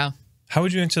 Yeah. How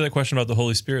would you answer that question about the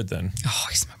Holy Spirit then? Oh,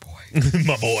 he's my boy.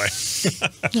 My boy.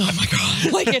 Oh my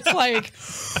God. Like it's like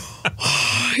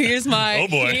he is my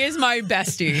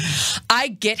bestie. I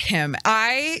get him.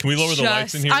 Can we lower the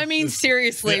lights in here? I mean,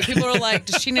 seriously. People are like,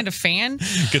 does she need a fan?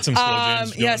 Get some slow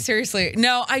jams going. Yeah, seriously.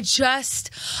 No, I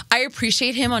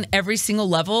appreciate him on every single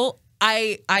level.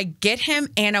 I get him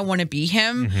and I want to be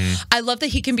him. I love that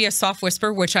he can be a soft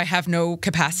whisper, which I have no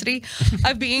capacity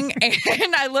of being.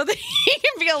 And I love that he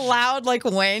can be a loud like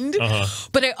wind.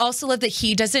 But I also love that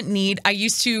he doesn't need,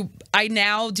 I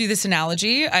now do this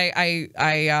analogy.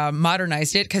 I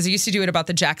modernized it because I used to do it about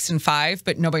the Jackson 5,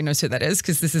 but nobody knows who that is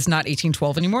because this is not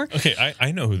 1812 anymore. Okay,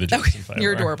 I know who the Jackson 5 are.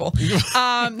 You're adorable.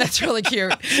 That's really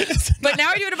cute. But now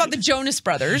I do it about the Jonas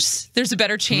Brothers. There's a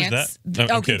better chance. Who's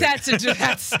that? Okay,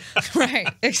 that's right,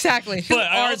 exactly. But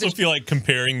I also feel like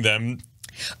comparing them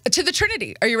to the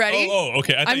Trinity. Are you ready? Oh,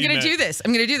 okay. I'm going to do this.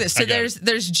 So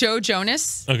there's Joe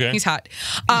Jonas. Okay. He's hot.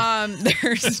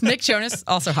 There's Nick Jonas,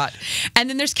 also hot. And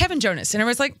then there's Kevin Jonas. And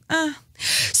everyone's like,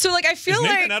 So like I feel Is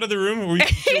like Nathan out of the room?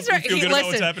 He's right. Feel good about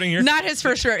what's happening here? Not his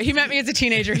first word. He met me as a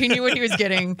teenager. He knew what he was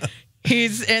getting.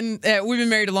 He's in. We've been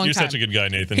married a long time. You're such a good guy,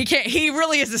 Nathan. He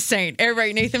really is a saint.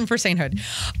 Everybody, Nathan for sainthood.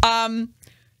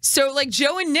 So like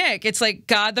Joe and Nick, it's like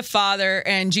God the Father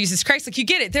and Jesus Christ. Like you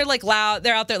get it. They're like loud.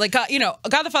 They're out there. Like God,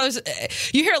 God the Father's.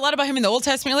 You hear a lot about him in the Old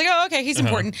Testament. You're like, oh, okay, he's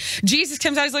important. Jesus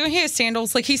comes out. He's like, oh, he has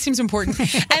sandals. Like he seems important. And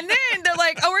then they're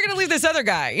like, oh, we're gonna leave this other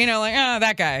guy. Like, oh,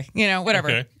 that guy. Whatever.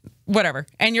 Okay. whatever.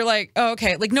 And you're like, oh,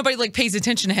 okay. Like nobody like pays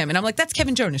attention to him. And I'm like, that's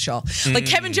Kevin Jonas, y'all. Like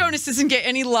Kevin Jonas doesn't get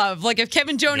any love. Like if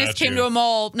Kevin Jonas came to a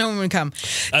mall, no one would come.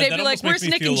 They'd be like, where's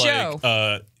Nick and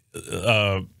Joe?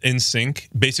 In sync,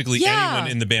 basically anyone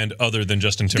in the band other than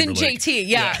Justin Timberlake. Than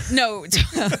JT, no.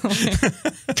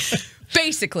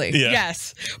 Basically,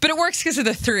 yes. But it works because of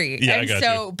the three. Yeah, and I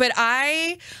got you. But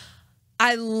I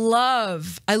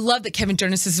love that Kevin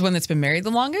Jonas is the one that's been married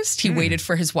the longest. He waited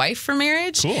for his wife for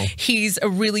marriage. Cool. He's a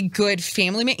really good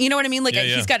family man. You know what I mean? Like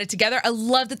he's got it together. I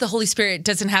love that the Holy Spirit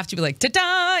doesn't have to be like,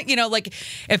 ta-da! You know, like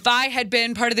if I had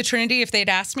been part of the Trinity, if they'd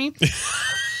asked me,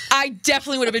 I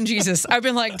definitely would have been Jesus. I've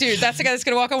been like, dude, that's the guy that's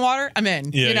going to walk on water. I'm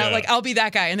in. Yeah, you know, like I'll be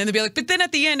that guy. And then they'll be like, but then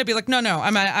at the end, I'll be like, no,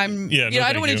 I'm you know,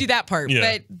 I don't want to do that part.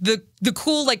 Yeah. But the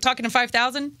cool, like talking to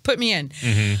 5,000, put me in.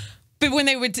 But when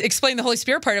they would explain the Holy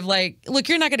Spirit part of like, look,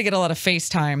 you're not going to get a lot of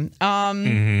FaceTime.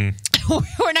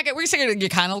 We're saying you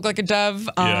kind of look like a dove.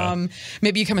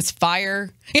 Maybe you come as fire.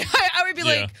 I would be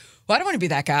like, well, I don't want to be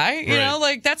that guy. You know,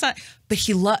 like that's not. But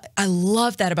I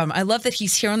love that about him. I love that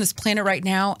he's here on this planet right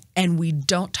now and we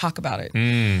don't talk about it.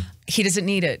 He doesn't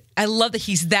need it. I love that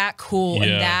he's that cool and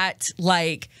that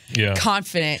like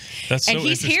confident. That's so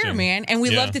he's here, man. And we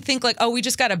love to think like, oh, we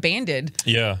just got abandoned.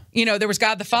 Yeah. You know, there was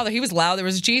God the Father. He was loud. There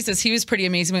was Jesus. He was pretty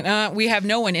amazing. We have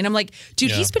no one. And I'm like,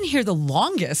 dude, he's been here the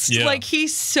longest. Like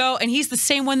he's and he's the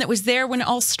same one that was there when it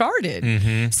all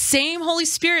started. Same Holy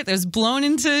Spirit that was blown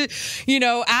into, you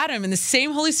know, Adam, and the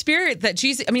same Holy Spirit that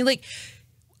Jesus, I mean, like,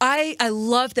 I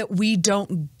love that we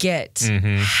don't get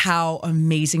how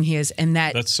amazing he is, and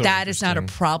that that is not a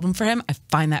problem for him. I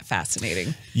find that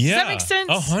fascinating. Yeah, does that make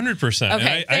sense? 100%.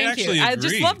 Okay, I actually agree. I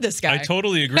just love this guy. I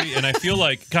totally agree, and I feel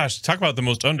like, gosh, talk about the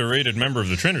most underrated member of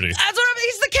the Trinity. That's what I mean.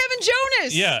 He's the Kevin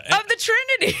Jonas of the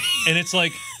Trinity. And it's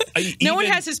like, no one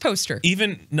has his poster.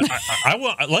 Even I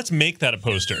will. Let's make that a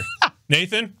poster.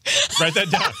 Nathan, write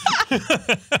that down.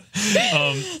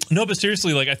 No, but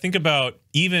seriously, like I think about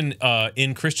even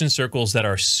in Christian circles that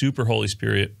are super Holy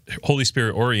Spirit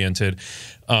oriented,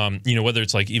 you know, whether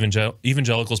it's like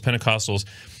evangelicals, Pentecostals,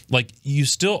 like you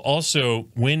still also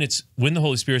when the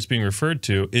Holy Spirit's being referred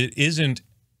to, it isn't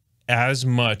as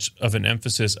much of an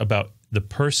emphasis about the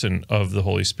person of the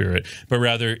Holy Spirit, but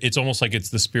rather it's almost like it's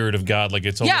the Spirit of God. Like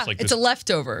it's almost like it's a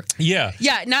leftover. Yeah,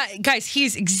 not guys. He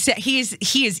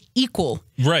is equal.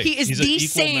 Right, he is the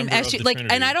same as like,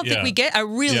 Trinity. And I don't think we get. I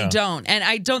really don't, and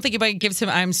I don't think anybody gives him.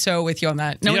 I'm so with you on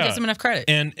that. No one gives him enough credit.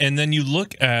 And then you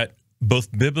look at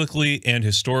both biblically and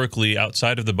historically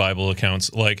outside of the Bible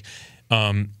accounts, like,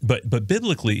 but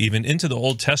biblically even into the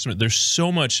Old Testament, there's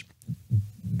so much.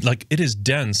 Like it is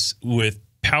dense with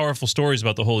powerful stories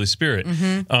about the Holy Spirit.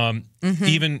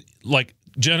 Even like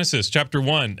Genesis chapter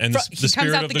 1 and the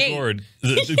Spirit of the Lord.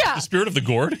 The Spirit of the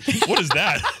Gourd? What is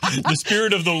that? The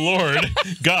Spirit of the Lord,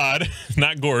 God,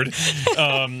 not gourd.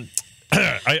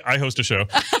 I host a show.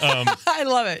 I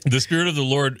love it. The Spirit of the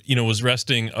Lord, you know, was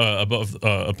resting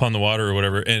upon the water or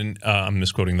whatever. And I'm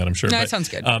misquoting that, I'm sure. No, that sounds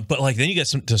good. But like then you get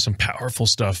to some powerful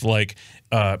stuff like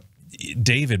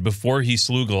David, before he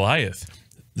slew Goliath,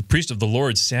 the priest of the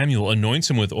Lord, Samuel, anoints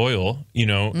him with oil, you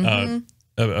know,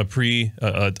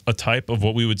 a type of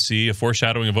what we would see, a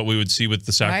foreshadowing of what we would see with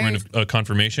the sacrament of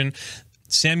confirmation.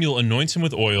 Samuel anoints him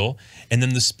with oil, and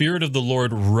then the Spirit of the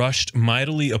Lord rushed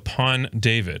mightily upon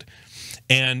David.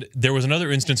 And there was another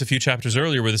instance a few chapters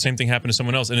earlier where the same thing happened to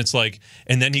someone else, and it's like,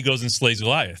 and then he goes and slays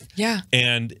Goliath. Yeah.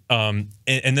 And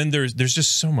then there's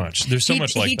just so much. There's so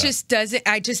much like that. He just does it.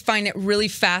 I just find it really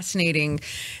fascinating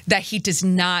that he does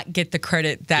not get the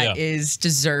credit that is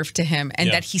deserved to him,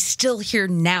 and that he's still here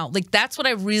now. Like that's what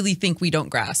I really think we don't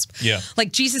grasp. Yeah.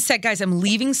 Like Jesus said, guys, I'm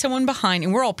leaving someone behind,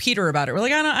 and we're all Peter about it. We're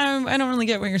like, I don't really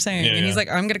get what you're saying. And he's like,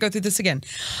 I'm gonna go through this again.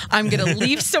 I'm gonna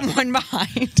leave someone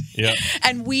behind. Yeah.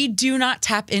 And we do not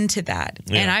tap into that.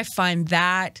 And I find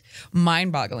that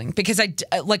mind-boggling because I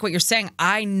like what you're saying.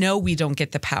 I know we don't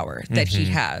get the power that he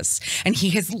has, and he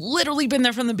has literally been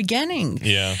there from the beginning.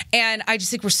 Yeah. And I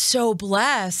just think we're so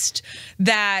blessed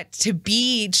that to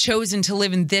be chosen to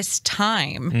live in this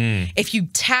time, if you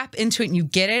tap into it and you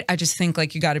get it, I just think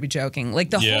like you got to be joking. Like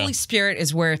the Holy Spirit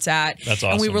is where it's at. That's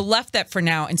awesome. And we were left that for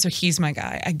now, and so he's my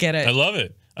guy. I get it. I love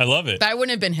it. I love it. But I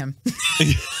wouldn't have been him.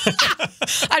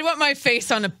 I'd want my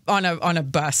face on a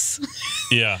bus.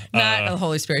 Yeah. Not the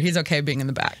Holy Spirit. He's okay being in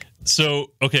the back.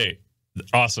 So, okay.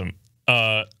 Awesome.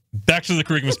 Back to the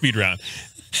curriculum speed round.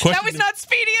 That was not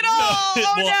speedy at all.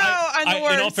 I'm the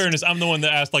worst. In all fairness, I'm the one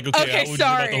that asked, like, okay, what would you do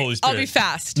about the Holy Spirit? I'll be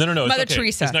fast. No, Mother okay.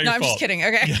 Teresa. It's not your fault. I'm just kidding.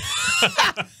 Okay.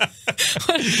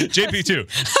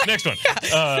 JP2. Next one.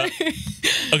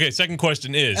 Okay, second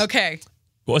question is. Okay.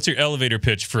 What's your elevator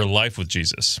pitch for a life with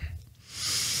Jesus?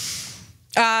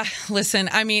 Listen,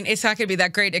 I mean, it's not going to be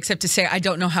that great except to say I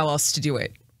don't know how else to do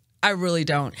it. I really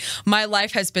don't. My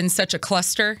life has been such a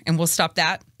cluster, and we'll stop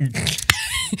that.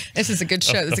 This is a good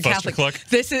show. This is a Catholic.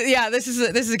 This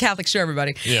is a Catholic show,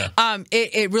 everybody. Yeah.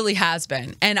 It really has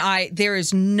been, and there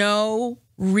is no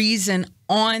reason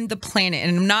on the planet,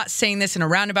 and I'm not saying this in a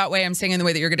roundabout way. I'm saying in the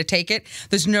way that you're going to take it.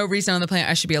 There's no reason on the planet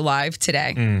I should be alive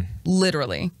today,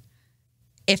 literally,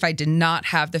 if I did not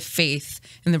have the faith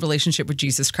in the relationship with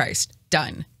Jesus Christ.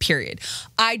 Done. Period.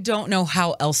 I don't know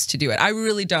how else to do it. I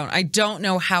really don't. I don't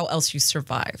know how else you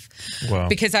survive. Wow.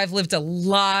 Because I've lived a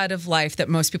lot of life that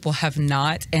most people have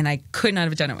not, and I could not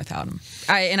have done it without him.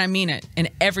 And I mean it in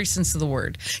every sense of the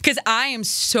word. Because I am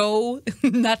so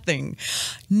nothing.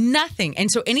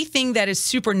 And so anything that is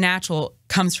supernatural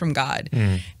comes from God.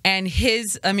 And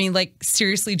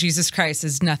seriously, Jesus Christ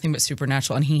is nothing but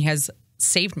supernatural, and he has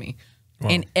saved me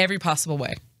in every possible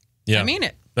way. Yeah. I mean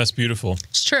it. That's beautiful.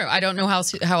 It's true. I don't know how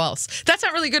else. That's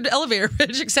not really good elevator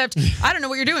pitch, except I don't know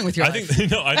what you're doing with your life. I think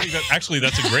that actually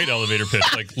that's a great elevator pitch.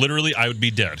 Like literally, I would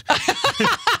be dead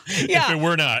if it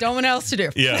were not. Don't know what else to do.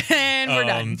 Yeah. And we're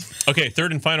done. Okay,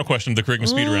 third and final question of the Charisma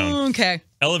Speed Round. Okay.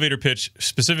 Elevator pitch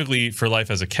specifically for life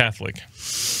as a Catholic.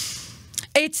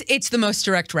 It's the most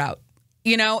direct route.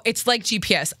 You know, it's like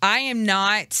GPS. I am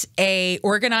not a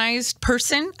organized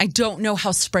person. I don't know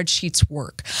how spreadsheets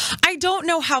work. I don't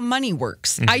know how money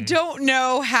works. I don't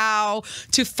know how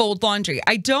to fold laundry.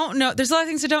 I don't know. There's a lot of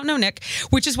things I don't know, Nick,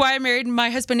 which is why I married my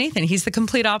husband, Nathan. He's the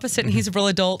complete opposite, and he's a real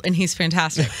adult, and he's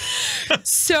fantastic.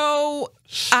 So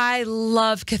I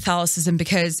love Catholicism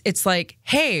because it's like,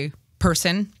 hey,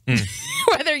 person,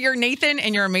 whether you're Nathan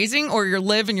and you're amazing or you're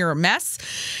Liv and you're a mess,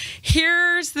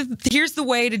 here's the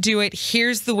way to do it.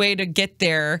 Here's the way to get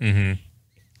there.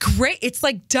 Great. It's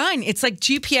like done. It's like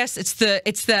GPS.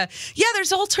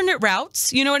 There's alternate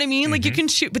routes. You know what I mean? Like you can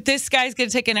shoot, but this guy's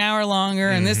going to take an hour longer,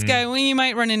 and this guy, well, you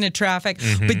might run into traffic,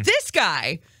 but this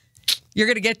guy, you're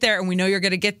going to get there, and we know you're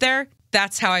going to get there.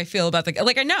 That's how I feel about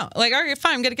I know. Like, all right,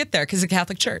 fine, I'm going to get there because it's a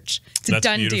Catholic church. It's a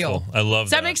done deal. I love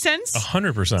that. Does that make sense?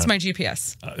 100%. It's my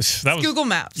GPS. That was Google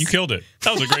Maps. You killed it.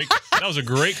 That was a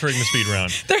great Charisma Speed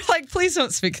Round. They're like, please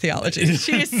don't speak theology.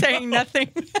 She is saying nothing.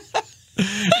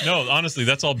 No, honestly,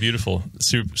 that's all beautiful.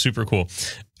 Super cool.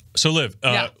 So, Liv,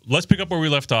 let's pick up where we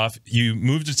left off. You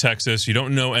moved to Texas. You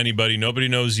don't know anybody. Nobody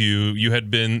knows you. You had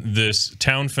been this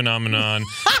town phenomenon,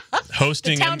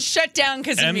 hosting the town shut down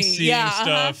because of me.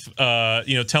 stuff.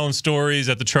 Telling stories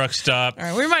at the truck stop. All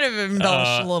right, we might have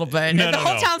embellished a little bit. The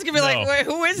whole town's gonna be like, wait,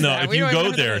 who is that? No, if you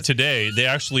go there today, they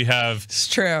actually have. It's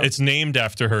true. It's named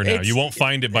after her now. You won't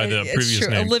find it by the previous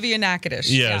name. Olivia Nakadish.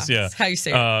 Yes, yeah. That's how you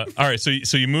say it. All right,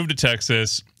 so you moved to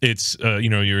Texas. It's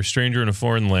you're a stranger in a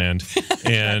foreign land,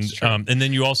 and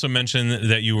then you also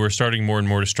mentioned that you were starting more and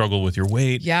more to struggle with your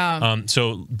weight. Yeah.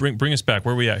 So bring us back.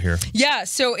 Where are we at here? Yeah.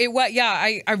 So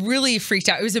I really freaked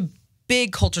out. It was a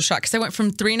big culture shock because I went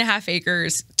from 3.5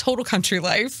 acres, total country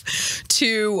life,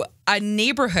 to a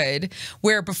neighborhood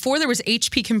where before there was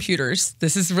HP computers.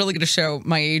 This is really going to show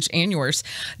my age and yours.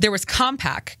 There was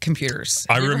Compaq computers.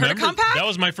 I remember Compaq? That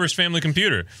was my first family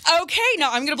computer. Okay, now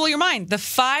I'm going to blow your mind. The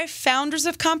 5 founders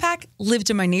of Compaq lived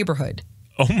in my neighborhood.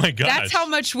 Oh my gosh. That's how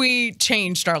much we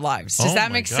changed our lives. Does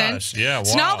that make sense? Yeah, wow.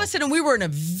 So now all of a sudden we were in a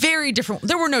very different,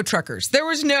 there were no truckers. There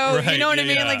was no, you know what I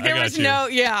mean? Like there was no,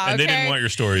 And they didn't want your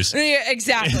stories. Yeah,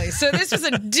 exactly. So this was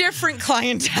a different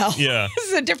clientele. Yeah. This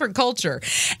is a different culture.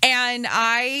 And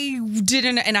I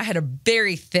had a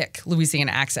very thick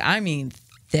Louisiana accent. I mean,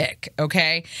 thick,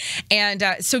 okay? And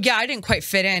I didn't quite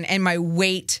fit in, and my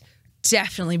weight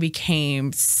definitely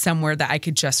became somewhere that I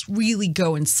could just really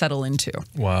go and settle into.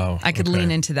 Wow. I could lean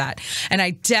into that. And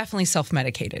I definitely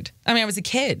self-medicated. I mean, I was a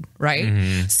kid,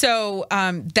 right? So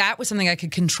that was something I could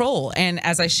control. And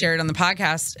as I shared on the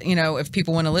podcast, if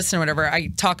people want to listen or whatever, I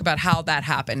talk about how that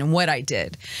happened and what I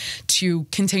did to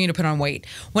continue to put on weight.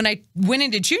 When I went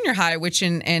into junior high, which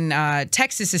in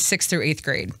Texas is 6th through 8th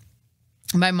grade,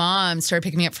 my mom started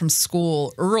picking me up from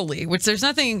school early, which there's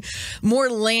nothing more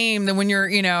lame than when you're,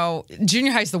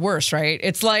 junior high is the worst, right?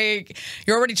 It's like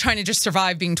you're already trying to just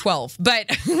survive being 12. But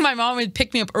my mom would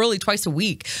pick me up early twice a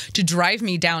week to drive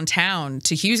me downtown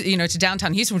to Houston, to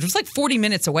downtown Houston, which was like 45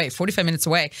 minutes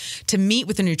away, to meet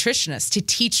with a nutritionist to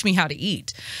teach me how to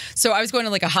eat. So I was going to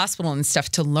like a hospital and stuff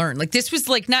to learn. Like this was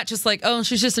like not just like, oh,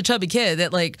 she's just a chubby kid.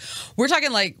 That like we're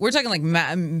talking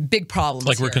big problems.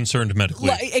 Like we're concerned medically.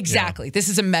 Exactly. Yeah. This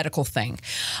is a medical thing.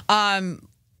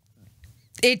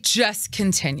 it just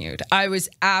continued. I was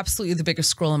absolutely the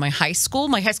biggest girl in my high school.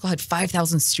 My high school had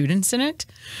 5,000 students in it.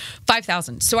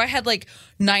 5,000. So I had like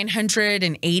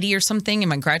 980 or something in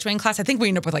my graduating class. I think we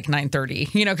ended up with like 930,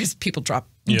 you know, because people drop.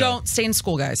 Yeah. Don't stay in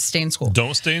school, guys. Stay in school.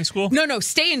 Don't stay in school? No,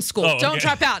 stay in school. Don't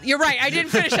drop out. You're right. I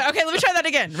didn't finish that. Okay, let me try that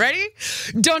again. Ready?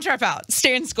 Don't drop out.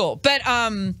 Stay in school. But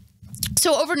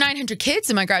so over 900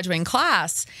 kids in my graduating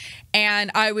class,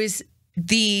 and I was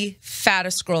the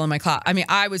fattest girl in my class. I mean,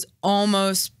 I was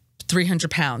almost 300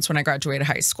 pounds when I graduated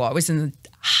high school. I was in the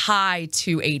high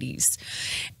 280s.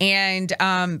 And,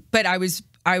 but I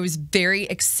was very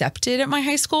accepted at my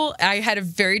high school. I had a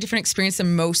very different experience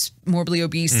than most morbidly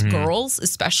obese girls,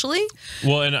 especially.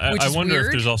 Well, and I wonder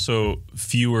if there's also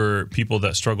fewer people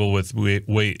that struggle with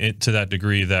weight to that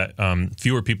degree, that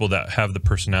fewer people that have the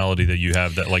personality that you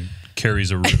have that like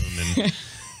carries a room and...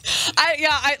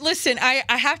 Listen, I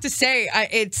have to say,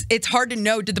 it's hard to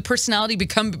know. Did the personality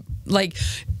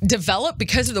develop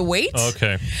because of the weight?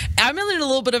 Okay. I'm in a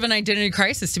little bit of an identity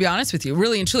crisis, to be honest with you,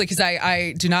 really and truly, because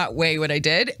I do not weigh what I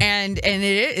did. And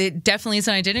it definitely is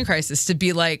an identity crisis to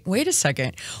be like, wait a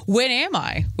second, when am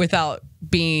I without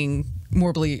being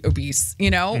morbidly obese?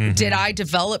 You know, did I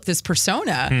develop this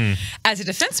persona as a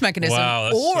defense mechanism? Wow,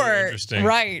 that's so interesting.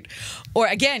 Right. Or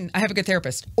again, I have a good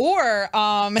therapist. Or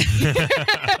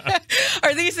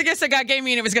or these I guess that God gave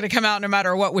me and it was going to come out no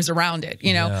matter what was around it,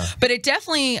 you know. Yeah. But it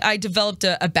definitely, I developed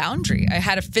a boundary. I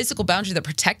had a physical boundary that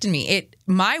protected me.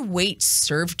 My weight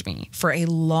served me for a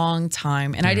long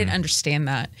time, and I didn't understand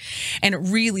that, and it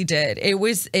really did. It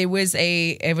was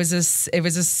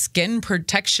a skin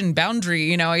protection boundary.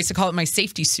 You know, I used to call it my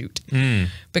safety suit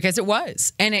because it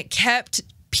was, and it kept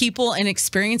people and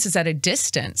experiences at a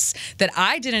distance that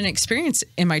I didn't experience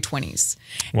in my 20s.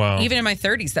 Wow. Even in my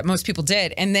 30s that most people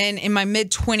did. And then in my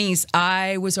mid 20s,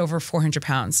 I was over 400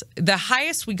 pounds. The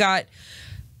highest we got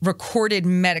recorded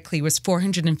medically was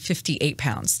 458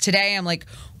 pounds. Today I'm like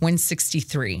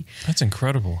 163. That's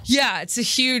incredible. Yeah, it's a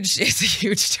huge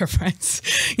difference,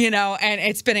 you know, and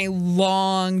it's been a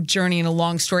long journey and a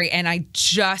long story. And I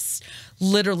just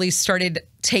literally started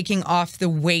taking off the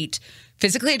weight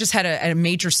physically. I just had a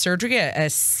major surgery, a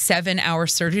 7-hour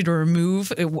surgery to remove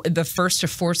the first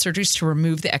of 4 surgeries to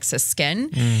remove the excess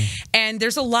skin. And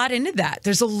there's a lot into that.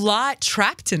 There's a lot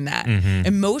trapped in that,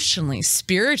 emotionally,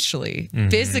 spiritually,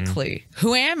 physically.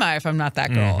 Who am I if I'm not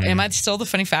that girl? Am I still the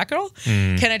funny fat girl?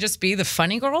 Can I just be the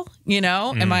funny girl? You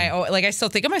know, am I like, I still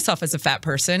think of myself as a fat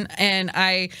person, and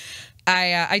I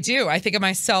do. I think of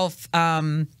myself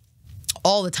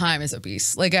all the time as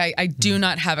obese. Like I do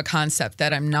not have a concept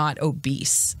that I'm not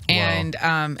obese. Wow.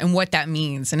 And what that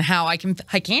means and how I can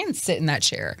sit in that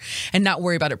chair and not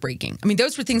worry about it breaking. I mean,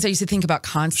 those were things I used to think about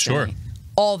constantly. Sure.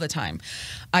 All the time.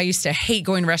 I used to hate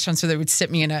going to restaurants where they would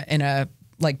sit me in a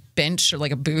like bench or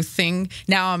like a booth thing.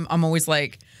 Now I'm always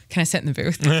like, can I sit in the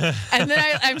booth? And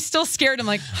then I'm still scared. I'm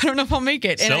like, I don't know if I'll make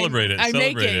it. And I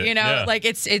make it, you know, yeah. Like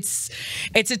it's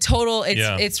a total,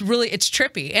 it's really, it's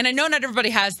trippy. And I know not everybody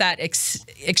has that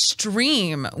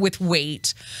extreme with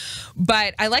weight,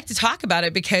 but I like to talk about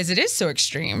it because it is so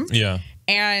extreme. Yeah.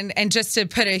 And just to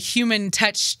put a human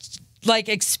touch like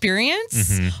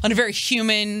experience on a very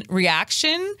human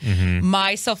reaction,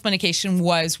 my self-medication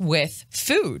was with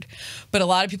food. But a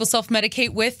lot of people self-medicate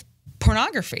with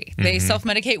pornography. They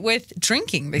self-medicate with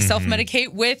drinking. They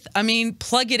self-medicate with, I mean,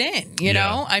 plug it in, you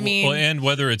know? I mean... Well, and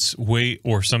whether it's weight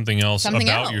or something else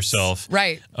about yourself.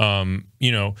 Right.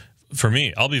 You know, for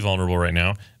me, I'll be vulnerable right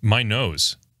now. My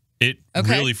nose, it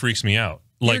really freaks me out.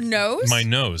 Like your nose? My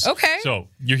nose. Okay. So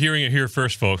you're hearing it here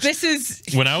first, folks. This is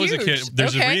when I was a kid.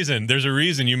 There's a reason. There's a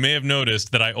reason you may have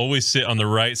noticed that I always sit on the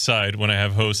right side when I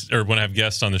have hosts or when I have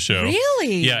guests on the show.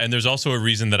 Really? Yeah. And there's also a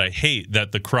reason that I hate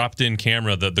that the cropped in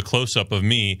camera, the close up of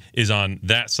me is on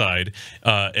that side,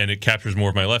 and it captures more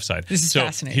of my left side. This is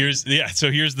fascinating.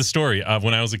 So here's the story.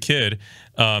 When I was a kid,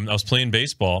 I was playing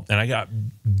baseball and I got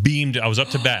beamed. I was up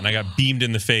to bat and I got beamed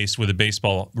in the face with a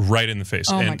baseball right in the face.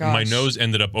 Oh, and my nose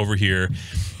ended up over here.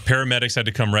 Paramedics had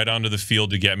to come right onto the field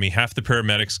to get me. Half the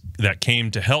paramedics that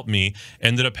came to help me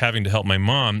ended up having to help my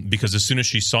mom because as soon as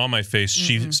she saw my face,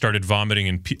 she started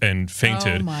vomiting and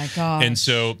fainted. Oh my gosh. And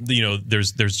so, you know,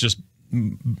 there's just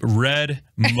red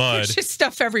mud. There's just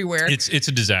stuff everywhere. It's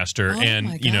a disaster.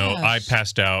 And, you know, I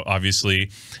passed out,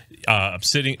 obviously.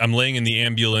 I'm laying in the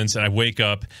ambulance and I wake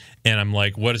up and I'm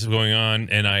like, what is going on?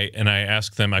 And I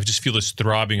ask them, I just feel this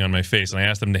throbbing on my face. And I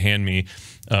asked them to hand me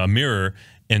a mirror.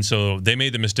 And so they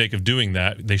made the mistake of doing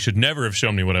that. They should never have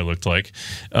shown me what I looked like.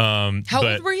 How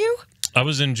old were you? I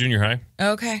was in junior high.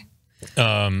 Okay.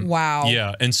 Wow.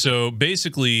 Yeah. And so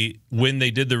basically when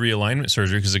they did the realignment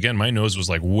surgery, because again, my nose was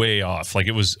like way off, like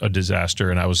it was a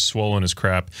disaster and I was swollen as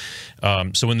crap.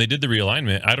 So when they did the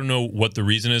realignment, I don't know what the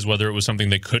reason is, whether it was something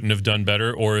they couldn't have done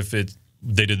better or if they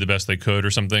did the best they could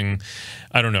or something.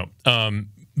 I don't know.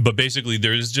 But basically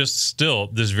there's just still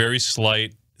this very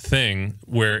slight thing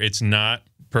where it's not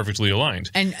perfectly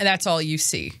aligned. And that's all you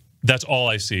see. That's all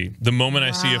I see. The moment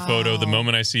I see a photo, the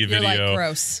moment I see a video. You're like,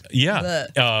 gross. Yeah.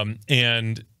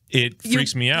 And it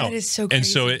freaks me out. That is so crazy. And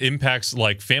so it impacts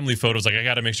like family photos. Like I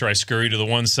got to make sure I scurry to the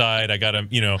one side. I got to,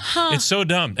 it's so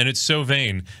dumb and it's so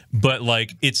vain. But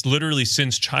like it's literally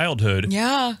since childhood.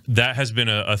 Yeah. That has been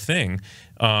a thing.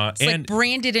 It's and like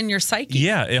branded in your psyche.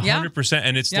 Yeah, 100%.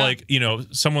 And it's like,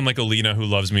 someone like Alina who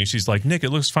loves me, she's like, Nick, it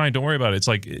looks fine. Don't worry about it. It's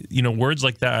like, words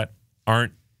like that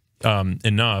aren't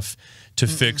enough to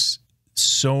fix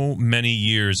so many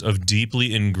years of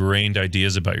deeply ingrained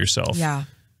ideas about yourself. Yeah.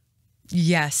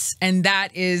 Yes. And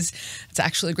it's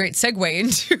actually a great segue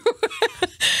into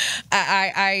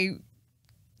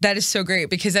that is so great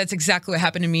because that's exactly what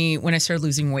happened to me when I started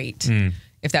losing weight,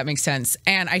 if that makes sense.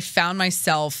 And I found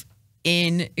myself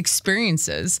in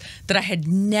experiences that I had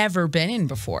never been in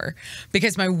before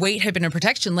because my weight had been a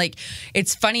protection. Like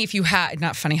it's funny if you have,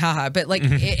 not funny, haha, but like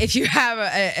if you have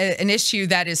an issue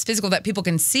that is physical that people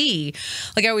can see,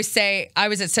 like I always say, I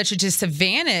was at such a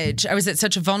disadvantage. I was at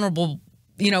such a vulnerable,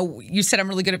 you said I'm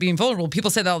really good at being vulnerable.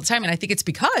 People say that all the time. And I think it's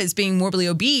because being morbidly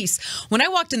obese, when I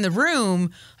walked in the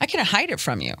room, I couldn't hide it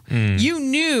from you. You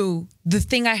knew the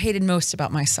thing I hated most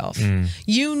about myself.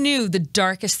 You knew the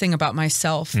darkest thing about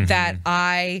myself that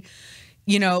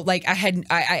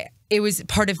it was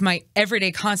part of my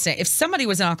everyday constant. If somebody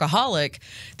was an alcoholic,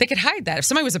 they could hide that. If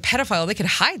somebody was a pedophile, they could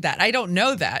hide that. I don't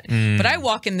know that. But I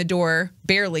walk in the door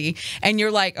barely and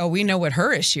you're like, oh, we know what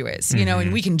her issue is,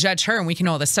 and we can judge her and we can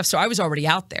know all this stuff. So I was already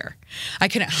out there. I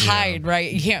couldn't hide, right?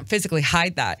 You can't physically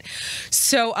hide that.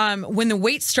 So when the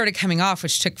weight started coming off,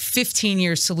 which took 15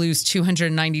 years to lose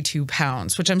 292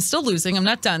 pounds, which I'm still losing. I'm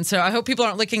not done. So I hope people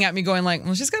aren't looking at me going like,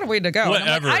 well, she's got a way to go.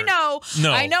 Whatever. Like, I know.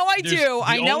 No, I know I do.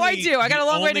 I know I do. I got a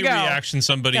long way to go. Reaction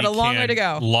somebody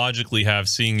can logically have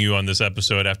seeing you on this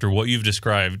episode after what you've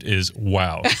described is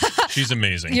wow. She's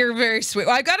amazing. You're very sweet.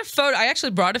 Well, I got a photo. I actually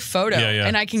brought a photo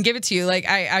and I can give it to you. Like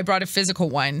I brought a physical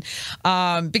one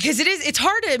because it's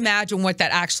hard to imagine what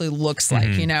that actually looks like,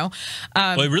 well,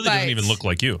 it really doesn't even look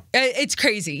like you. It's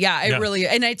crazy. Yeah, it really,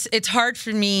 and it's hard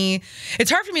for me.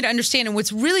 It's hard for me to understand. And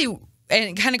what's really,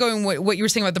 and kind of going what you were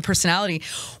saying about the personality,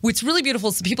 what's really beautiful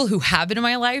is the people who have been in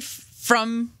my life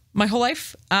from my whole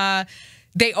life,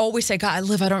 they always say, God,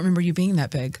 Liv, I don't remember you being that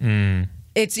big.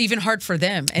 It's even hard for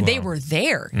them. And they were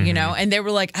there, and they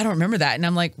were like, I don't remember that. And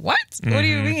I'm like, what? What do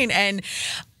you mean?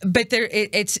 But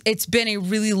it's been a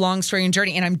really long story and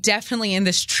journey. And I'm definitely in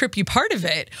this trippy part of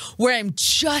it where I'm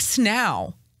just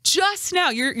now,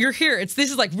 you're here.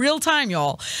 This is like real time,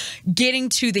 y'all, getting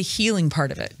to the healing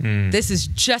part of it. This is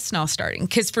just now starting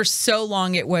because for so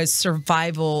long it was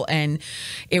survival and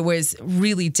it was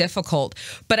really difficult.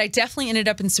 But I definitely ended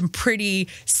up in some pretty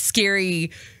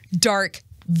scary, dark,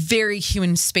 very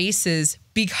human spaces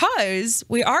because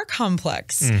we are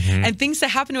complex and things that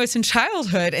happen to us in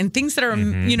childhood and things that are,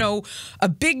 a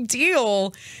big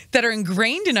deal that are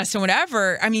ingrained in us and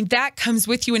whatever. I mean, that comes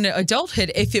with you into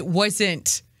adulthood if it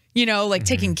wasn't,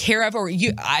 taken care of, or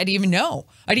I didn't even know.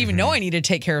 I didn't even know I needed to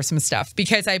take care of some stuff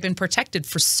because I've been protected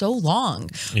for so long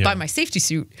by my safety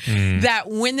suit that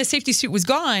when the safety suit was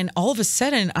gone, all of a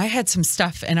sudden I had some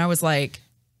stuff and I was like,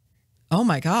 oh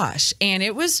my gosh. And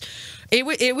it was a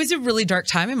really dark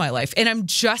time in my life and I'm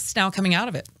just now coming out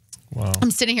of it. Wow.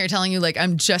 I'm sitting here telling you, like,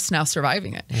 I'm just now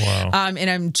surviving it. Wow. And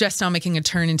I'm just now making a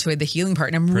turn into the healing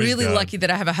part. And I'm really lucky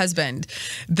that I have a husband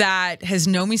that has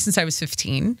known me since I was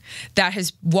 15, that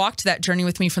has walked that journey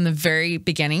with me from the very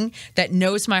beginning, that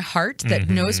knows my heart, that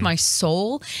knows my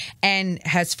soul, and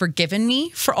has forgiven me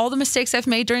for all the mistakes I've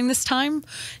made during this time,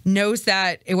 knows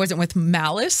that it wasn't with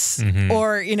malice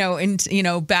or,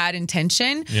 bad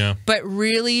intention, but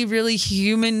really, really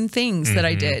human things that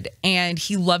I did. And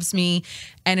he loves me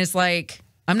and is like,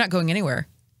 I'm not going anywhere.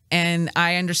 And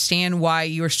I understand why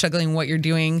you are struggling, what you're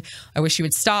doing. I wish you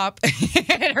would stop.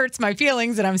 It hurts my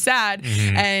feelings and I'm sad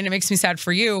and it makes me sad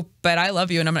for you, but I love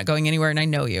you and I'm not going anywhere and I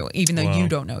know you, even though you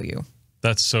don't know you.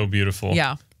 That's so beautiful.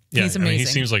 Yeah. Yeah, he's amazing. He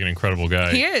seems like an incredible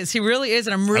guy. He is. He really is.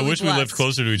 And I'm really I wish blessed. we lived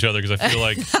closer to each other because I feel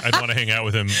like I'd want to hang out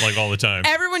with him like all the time.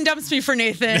 Everyone dumps me for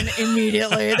Nathan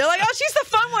immediately. They're like, oh, she's the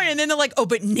fun one. And then they're like, oh,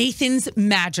 but Nathan's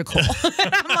magical.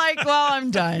 And I'm like, well,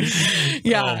 I'm done.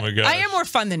 Yeah. Oh, my gosh. I am more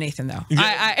fun than Nathan, though.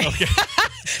 Okay.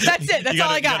 That's it. That's all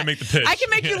I got. You gotta make the pitch. I can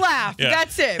make you laugh.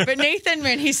 That's it. But Nathan,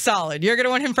 man, he's solid. You're going to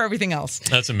want him for everything else.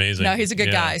 That's amazing. No, he's a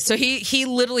good guy. So he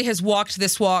literally has walked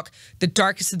this walk, the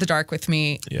darkest of the dark with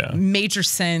me. Yeah. Major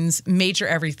sins, major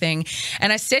everything.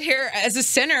 And I sit here as a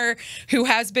sinner who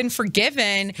has been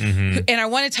forgiven. And I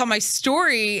want to tell my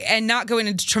story and not go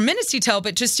into tremendous detail,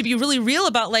 but just to be really real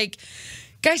about, like,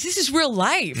 guys, this is real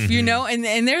life, you know,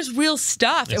 and there's real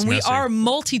stuff. It's and we messy. are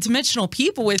multi-dimensional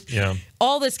people with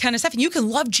all this kind of stuff. And you can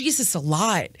love Jesus a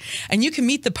lot, and you can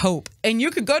meet the Pope, and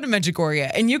you could go to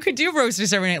Medjugorje, and you could do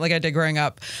rosaries every night like I did growing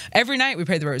up. Every night we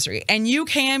prayed the rosary. And you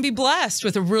can be blessed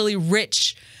with a really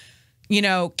rich, you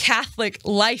know, Catholic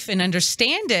life and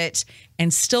understand it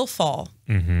and still fall.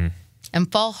 And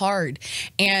fall hard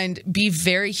and be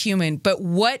very human. But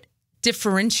what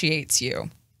differentiates you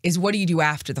is, what do you do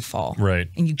after the fall? Right.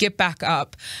 And you get back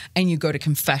up and you go to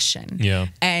confession. Yeah.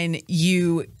 And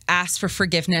you ask for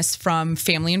forgiveness from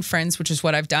family and friends, which is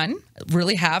what I've done.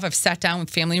 Really have. I've sat down with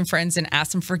family and friends and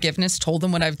asked them forgiveness, told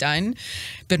them what I've done,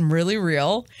 been really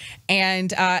real.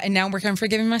 And now I'm working on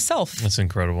forgiving myself. That's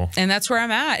incredible. And that's where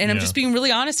I'm at. And I'm just being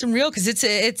really honest and real, because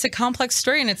it's a complex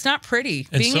story and it's not pretty.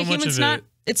 And being so a human's not.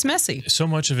 It's messy. So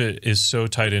much of it is so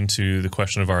tied into the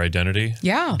question of our identity.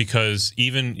 Yeah. Because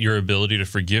even your ability to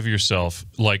forgive yourself,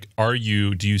 like, do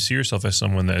you see yourself as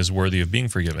someone that is worthy of being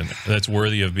forgiven, that's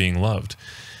worthy of being loved?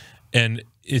 And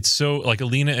it's so, like,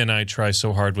 Alina and I try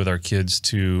so hard with our kids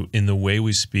to, in the way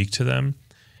we speak to them,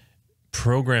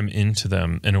 program into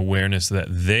them an awareness that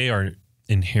they are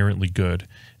inherently good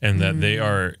and that they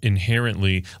are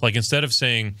inherently, like, instead of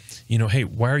saying, you know, hey,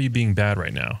 why are you being bad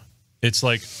right now? It's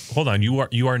like, hold on, you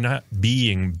are not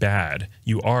being bad.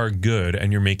 You are good,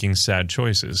 and you're making sad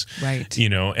choices. Right. You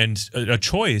know, and a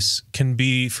choice can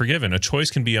be forgiven. A choice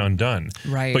can be undone.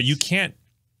 Right. But you can't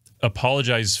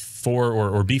apologize for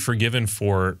or be forgiven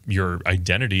for your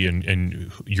identity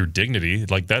and your dignity.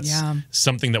 Like, that's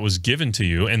something that was given to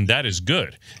you, and that is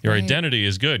good. Your identity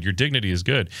is good. Your dignity is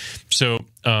good. So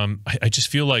I just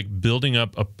feel like building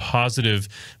up a positive,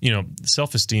 you know,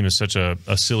 self-esteem is such a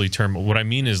silly term. What I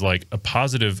mean is, like, a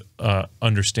positive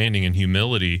understanding and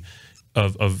humility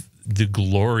of the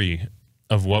glory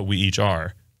of what we each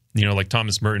are. You know, like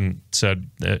Thomas Merton said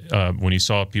that when he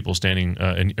saw people standing,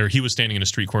 or he was standing in a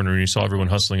street corner and he saw everyone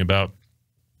hustling about,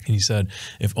 and he said,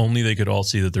 if only they could all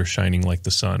see that they're shining like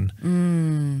the sun.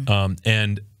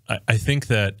 And I think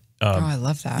that... I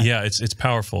love that. Yeah, it's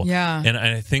powerful. Yeah. And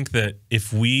I think that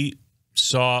if we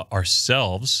saw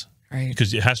ourselves,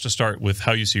 because it has to start with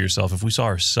how you see yourself, if we saw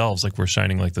ourselves like we're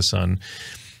shining like the sun,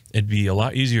 it'd be a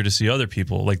lot easier to see other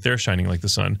people like they're shining like the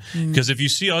sun. Because if you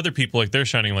see other people like they're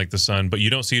shining like the sun, but you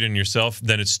don't see it in yourself,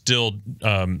 then it's still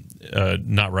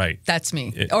not right. That's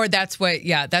me. Or that's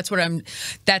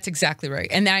exactly right.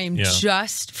 And I am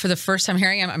just, for the first time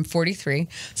hearing, I'm 43.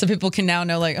 So people can now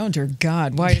know, like, oh, dear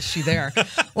God, why is she there?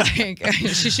 Like,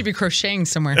 she should be crocheting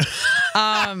somewhere.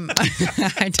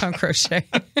 I don't crochet.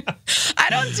 I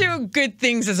don't do good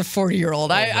things as a 40-year-old.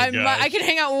 I can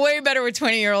hang out way better with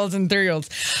 20-year-olds and 30-year-olds.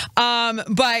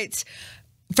 But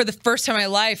for the first time in my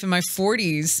life, in my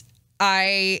 40s,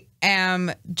 I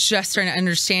am just starting to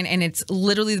understand, and it's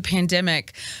literally the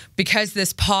pandemic, because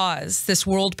this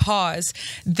world pause,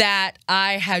 that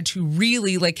I had to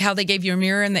really, like how they gave you a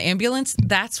mirror in the ambulance,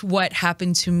 that's what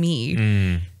happened to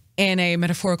me in a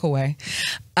metaphorical way,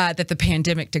 that the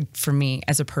pandemic did for me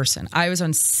as a person. I was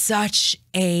on such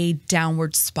a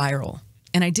downward spiral.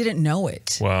 And I didn't know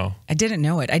it. Wow. I didn't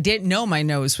know it. I didn't know my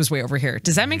nose was way over here.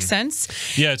 Does that make sense?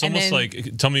 Yeah, it's almost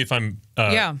like, tell me if I'm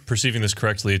perceiving this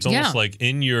correctly. It's almost like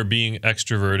in your being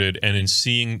extroverted and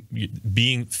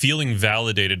in feeling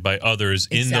validated by others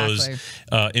in those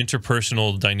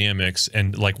interpersonal dynamics,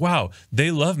 and like, wow,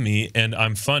 they love me and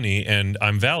I'm funny and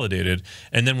I'm validated.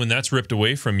 And then when that's ripped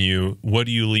away from you, what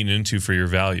do you lean into for your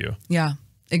value? Yeah.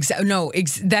 So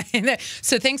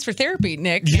thanks for therapy,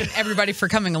 Nick, and everybody for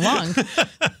coming along.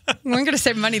 We're going to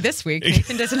save money this week.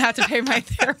 Nathan doesn't have to pay my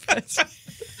therapist.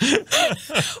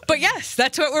 But yes,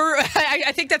 that's what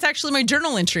I think that's actually my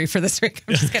journal entry for this week.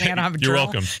 I'm just kidding. I don't have a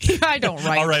journal. You're welcome. I don't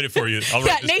write. I'll write it for you. I'll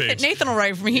write this page. Nathan will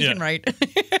write for me. He can write.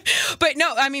 But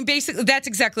no, I mean, basically, that's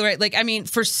exactly right. Like, I mean,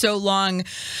 for so long.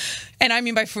 And I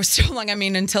mean by for so long, I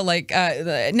mean until like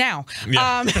now.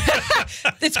 Yeah.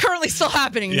 It's currently still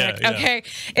happening, Nick, okay?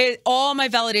 All my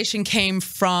validation came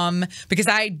from, because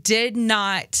I did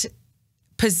not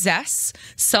possess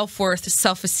self-worth,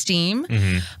 self-esteem,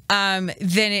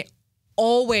 then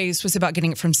always was about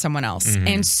getting it from someone else.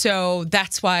 And so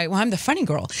that's why, well, I'm the funny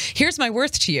girl. Here's my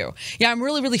worth to you. Yeah, I'm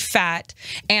really, really fat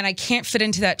and I can't fit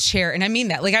into that chair. And I mean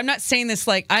that. Like, I'm not saying this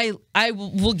like, I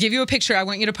will give you a picture. I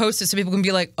want you to post it so people can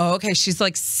be like, oh, okay, she's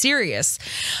like serious.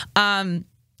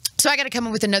 So I got to come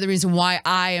up with another reason why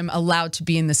I am allowed to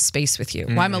be in this space with you,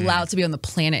 why I'm allowed to be on the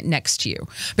planet next to you,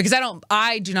 because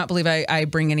I do not believe I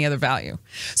bring any other value.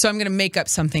 So I'm going to make up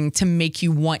something to make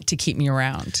you want to keep me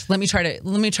around. Let me try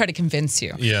to convince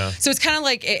you. Yeah. So it's kind of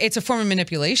like it's a form of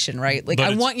manipulation, right? Like,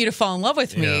 I want you to fall in love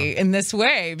with me in this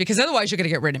way, because otherwise you're going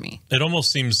to get rid of me. It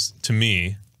almost seems to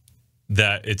me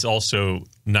that it's also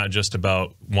not just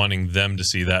about wanting them to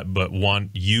see that, but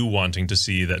wanting to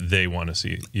see that they want to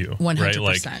see you. 100%. Right?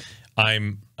 Like,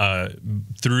 I'm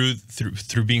through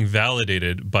being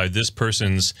validated by this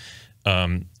person's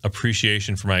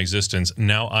appreciation for my existence.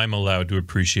 Now I'm allowed to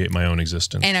appreciate my own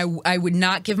existence. And I would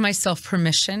not give myself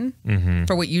permission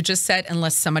for what you just said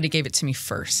unless somebody gave it to me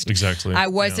first. Exactly. I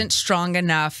wasn't strong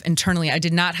enough internally. I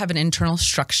did not have an internal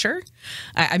structure.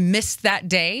 I missed that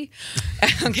day.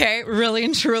 Okay, really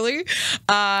and truly.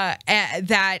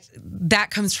 That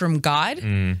comes from God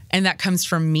and that comes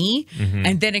from me.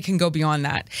 And then it can go beyond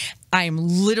that. I am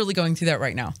literally going through that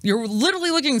right now. You're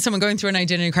literally looking at someone going through an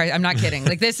identity crisis. I'm not kidding.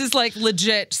 Like, this is like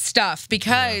legit stuff,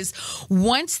 because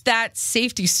once that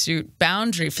safety suit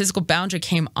boundary, physical boundary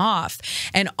came off,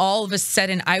 and all of a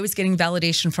sudden I was getting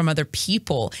validation from other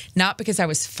people, not because I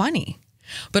was funny,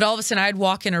 but all of a sudden I'd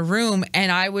walk in a room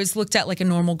and I was looked at like a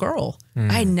normal girl.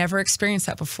 I had never experienced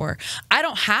that before. I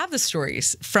don't have the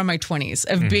stories from my 20s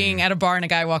of being at a bar and a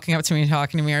guy walking up to me and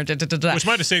talking to me, or which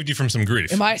might have saved you from some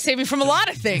grief. It might have saved me from a lot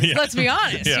of things. Let's be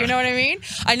honest. You know what I mean?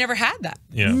 I never had that.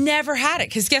 Never had it.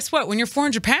 Because guess what? When you're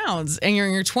 400 pounds and you're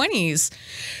in your 20s,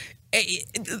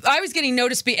 I was getting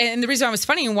noticed, and the reason I was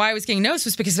funny and why I was getting noticed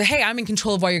was because, hey, I'm in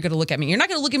control of why you're going to look at me. You're not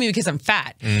going to look at me because I'm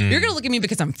fat. You're going to look at me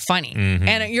because I'm funny.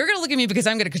 And you're going to look at me because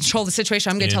I'm going to control the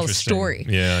situation. I'm going to tell a story.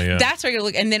 That's why you're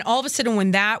going to look. And then all of a sudden,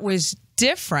 when that was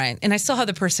different, and I still have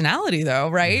the personality though,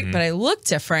 right? But I looked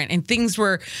different and things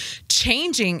were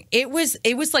changing. It was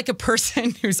like a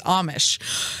person who's Amish,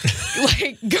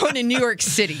 like going to New York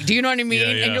City. Do you know what I mean?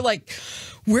 And you're like,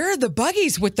 where are the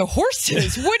buggies with the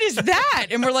horses? What is that?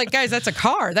 And we're like, guys, that's a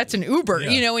car. That's an Uber,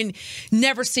 you know, and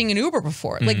never seeing an Uber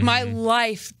before. Like, my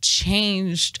life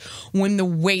changed when the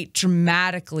weight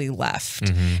dramatically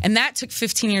left. And that took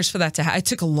 15 years for that to happen. It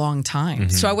took a long time.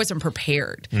 So I wasn't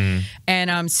prepared.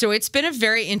 And so it's been a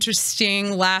very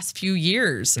interesting last few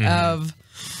years of,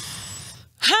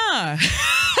 I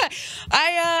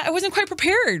wasn't quite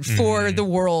prepared for the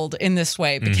world in this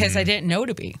way, because I didn't know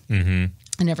to be.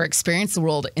 I never experienced the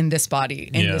world in this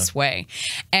body, in this way.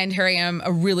 And here I am,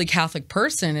 a really Catholic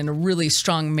person in a really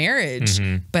strong marriage,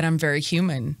 but I'm very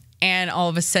human. And all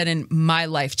of a sudden, my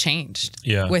life changed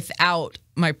without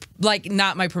my, like,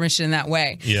 not my permission in that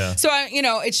way. So, you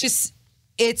know, it's just,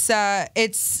 it's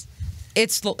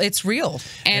real.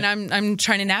 And I'm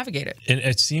trying to navigate it. And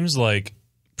it seems like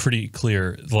pretty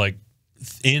clear, like,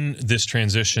 in this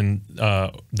transition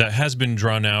that has been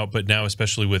drawn out, but now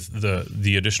especially with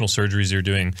the additional surgeries you're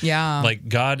doing, like,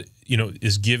 God, you know,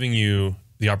 is giving you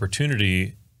the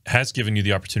opportunity, has given you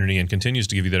the opportunity, and continues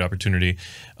to give you that opportunity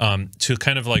to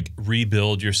kind of like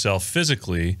rebuild yourself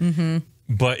physically.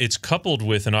 But it's coupled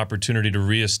with an opportunity to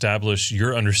reestablish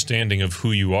your understanding of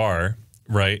who you are,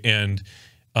 right? And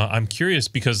I'm curious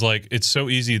because, like, it's so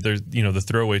easy. There's, you know, the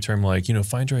throwaway term, like, you know,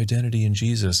 find your identity in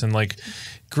Jesus, and like,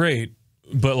 great.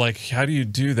 But like, how do you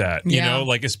do that? You know,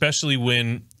 like, especially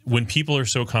when people are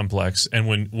so complex, and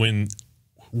when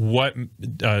what,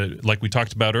 like we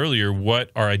talked about earlier, what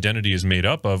our identity is made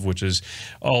up of, which is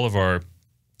all of our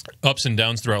ups and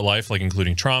downs throughout life, like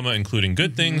including trauma, including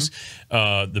good things,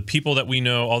 the people that we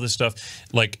know, all this stuff.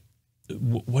 Like,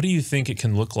 what do you think it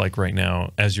can look like right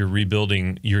now as you're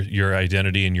rebuilding your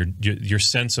identity and your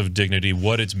sense of dignity,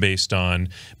 what it's based on,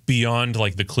 beyond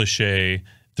like the cliche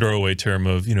throwaway term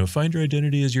of, you know, find your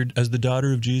identity as the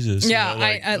daughter of Jesus. Yeah, you know,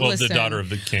 like, well, listen, the daughter of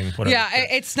the king. Whatever. Yeah,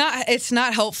 it's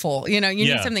not helpful. You know, you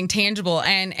need something tangible,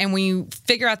 and when you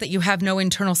figure out that you have no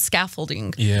internal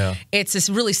scaffolding, it's this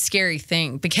really scary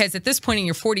thing, because at this point in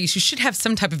your 40s, you should have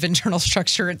some type of internal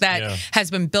structure that has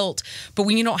been built. But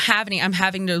when you don't have any, I'm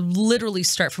having to literally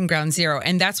start from ground zero,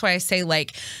 and that's why I say,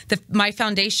 like, my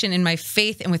foundation in my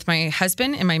faith and with my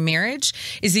husband and my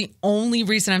marriage is the only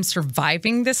reason I'm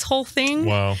surviving this whole thing.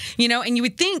 Wow. You know, and you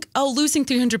would think, oh, losing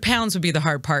 300 pounds would be the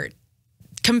hard part.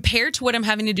 Compared to what I'm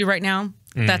having to do right now,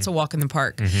 that's a walk in the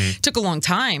park. It took a long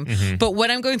time. But what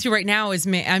I'm going through right now is,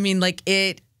 I mean, like,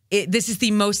 this is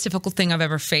the most difficult thing I've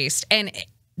ever faced. And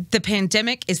the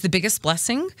pandemic is the biggest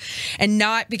blessing, and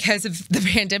not because of the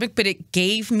pandemic, but it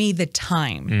gave me the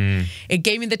time. It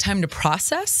gave me the time to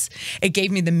process. It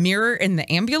gave me the mirror in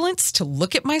the ambulance to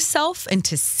look at myself and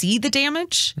to see the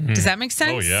damage. Does that make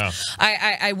sense? Oh, yeah.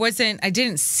 I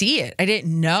didn't see it. I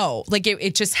didn't know. Like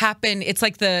it just happened. It's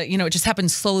like it just happened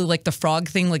slowly, like the frog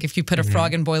thing. Like if you put a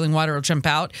frog in boiling water, it'll jump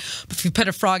out. But if you put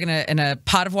a frog in a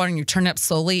pot of water and you turn it up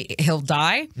slowly, he'll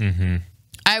die.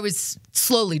 I was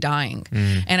slowly dying,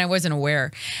 and I wasn't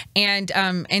aware. And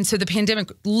so the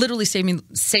pandemic literally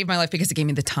saved my life because it gave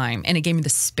me the time and it gave me the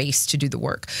space to do the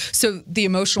work. So the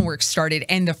emotional work started,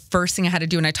 and the first thing I had to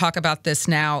do, and I talk about this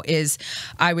now, is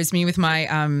I was meeting with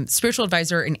my spiritual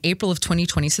advisor in April of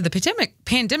 2020. So the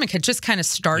pandemic had just kind of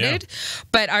started,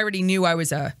 but I already knew I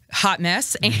was a hot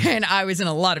mess and I was in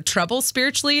a lot of trouble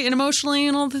spiritually and emotionally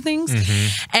and all the things.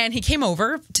 And he came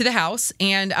over to the house,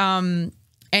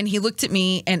 and he looked at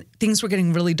me, and things were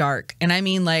getting really dark. And I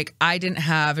mean, like, I didn't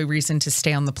have a reason to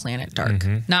stay on the planet dark,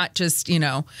 not just,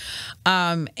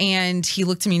 and he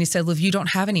looked at me and he said, Liv, you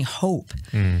don't have any hope.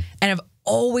 And I've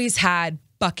always had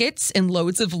buckets and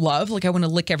loads of love. Like, I want to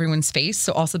lick everyone's face.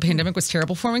 So also the pandemic was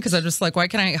terrible for me because I was just like, why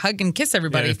can't I hug and kiss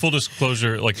everybody? Yeah, full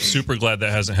discllosure, like, super glad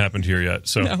that hasn't happened here yet.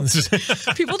 So no.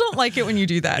 People don't like it when you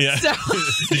do that. Yeah. So.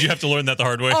 Did you have to learn that the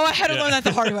hard way? Oh, I had to learn that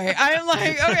the hard way. I'm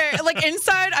like, okay, like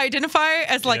inside I identify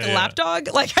as like a lap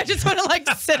dog. Like I just want to like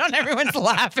sit on everyone's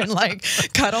lap and like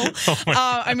cuddle.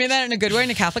 I mean that in a good way, in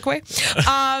a Catholic way.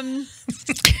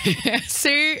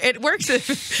 See, it works.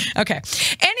 Okay.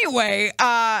 Anyway,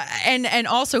 and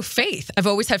also faith. I've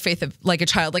always had faith of like a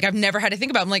child. Like I've never had to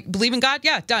think about it. I'm like, believe in God?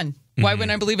 Yeah, done. Why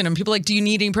wouldn't I believe in him? People are like, do you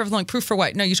need any proof? I'm like, proof for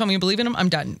what? No, you told me you believe in him? I'm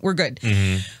done. We're good.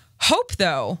 Hope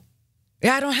though,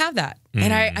 yeah, I don't have that.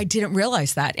 And I didn't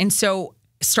realize that. And so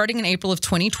starting in April of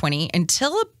 2020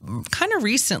 until kind of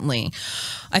recently,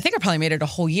 I think I probably made it a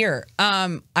whole year.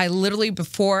 I literally,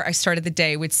 before I started the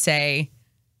day, would say,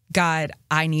 God,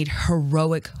 I need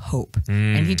heroic hope.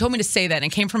 And he told me to say that. And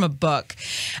it came from a book,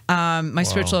 my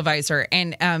spiritual advisor.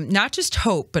 And not just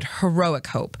hope, but heroic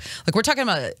hope. Like we're talking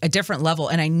about a different level.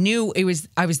 And I knew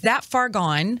I was that far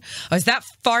gone. I was that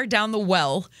far down the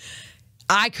well.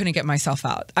 I couldn't get myself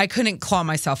out. I couldn't claw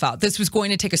myself out. This was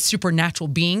going to take a supernatural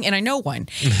being, and I know one.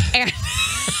 And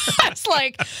I was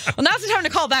like, well, now's the time to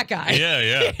call that guy.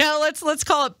 Yeah. Let's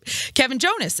call it Kevin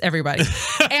Jonas, everybody.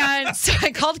 And so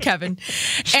I called Kevin,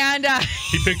 and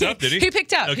he picked up, did he? He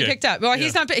picked up. Okay. He picked up. Well,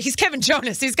 he's not. He's Kevin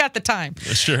Jonas. He's got the time.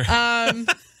 Sure.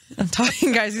 I'm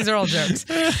talking, guys, these are all jokes.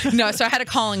 No, so I had to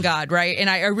call on God, right? And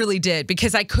I really did,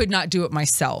 because I could not do it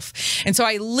myself. And so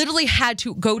I literally had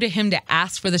to go to him to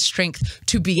ask for the strength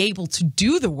to be able to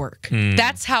do the work.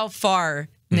 That's how far,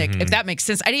 Nick, if that makes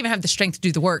sense. I didn't even have the strength to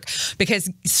do the work,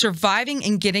 because surviving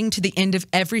and getting to the end of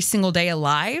every single day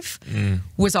alive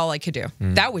was all I could do.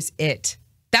 That was it.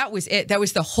 That was it. That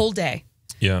was the whole day.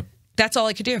 Yeah. That's all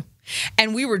I could do.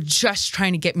 And we were just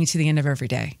trying to get me to the end of every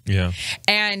day. Yeah.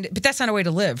 But that's not a way to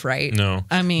live, right? No.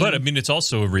 But I mean, it's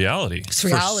also a reality. It's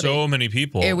reality. For so many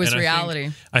people. It was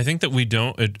reality. I think that we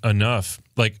don't enough,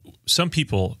 like some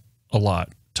people a lot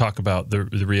talk about the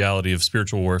reality of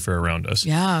spiritual warfare around us.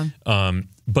 Yeah.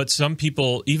 But some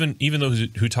people, even those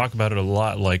who talk about it a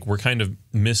lot, like we're kind of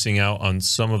missing out on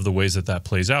some of the ways that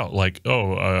plays out. Like,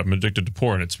 oh, I'm addicted to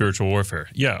porn. It's spiritual warfare.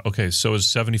 Yeah, okay. So is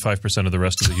 75% of the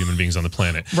rest of the human beings on the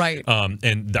planet. Right.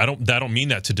 And I don't mean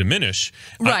that to diminish.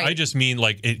 Right. I just mean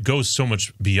like it goes so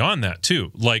much beyond that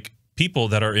too. Like people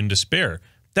that are in despair.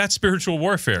 That's spiritual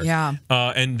warfare. Yeah.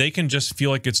 And they can just feel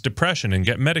like it's depression and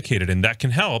get medicated, and that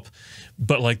can help.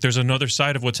 But like, there's another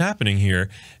side of what's happening here.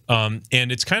 And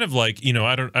it's kind of like,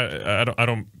 I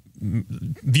don't,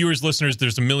 viewers, listeners,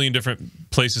 there's a million different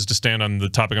places to stand on the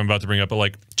topic I'm about to bring up, but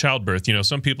like childbirth,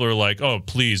 some people are like, oh,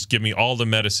 please give me all the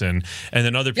medicine. And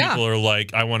then other people are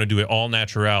like, I want to do it all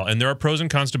natural. And there are pros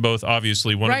and cons to both,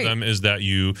 obviously. One of them is that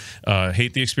you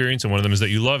hate the experience, and one of them is that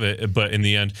you love it. But in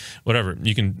the end, whatever,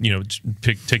 you can,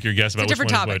 take your guess about which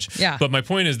one is which. Yeah. But my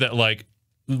point is that like,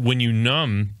 when you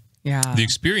numb the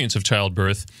experience of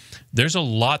childbirth, there's a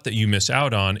lot that you miss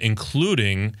out on,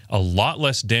 including a lot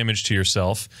less damage to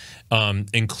yourself,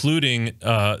 including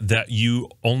that you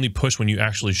only push when you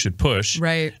actually should push,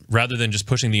 right? Rather than just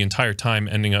pushing the entire time,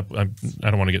 ending up, I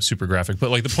don't want to get super graphic,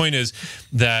 but like the point is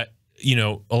that,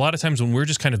 a lot of times when we're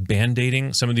just kind of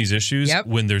band-aiding some of these issues,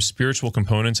 when there's spiritual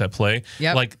components at play,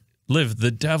 like Liv,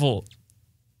 the devil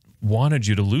wanted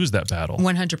you to lose that battle.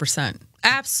 100%.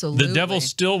 Absolutely. The devil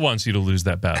still wants you to lose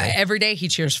that battle. Every day he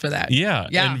cheers for that. Yeah.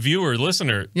 And viewer,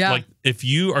 listener, like if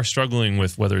you are struggling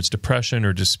with whether it's depression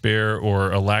or despair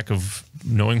or a lack of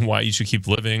knowing why you should keep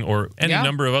living or any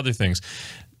number of other things,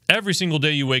 every single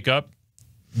day you wake up,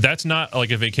 that's not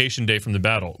like a vacation day from the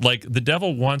battle. Like, the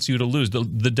devil wants you to lose. The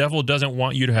devil doesn't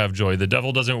want you to have joy. The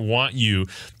devil doesn't want you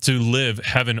to live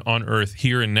heaven on earth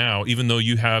here and now, even though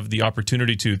you have the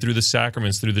opportunity to, through the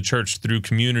sacraments, through the church, through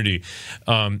community.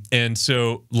 And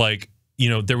so, like, you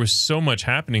know, there was so much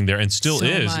happening there, and still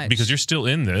is, because you're still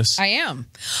in this. I am.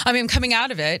 I mean, I'm coming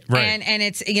out of it, right. and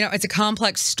it's, you know, it's a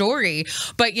complex story.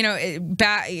 But you know,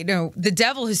 the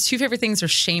devil, his two favorite things are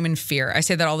shame and fear. I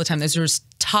say that all the time. Those are his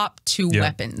top two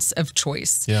weapons of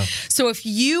choice. Yeah. So if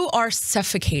you are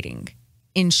suffocating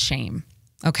in shame,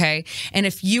 okay, and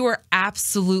if you are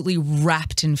absolutely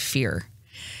wrapped in fear,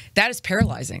 that is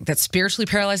paralyzing. That's spiritually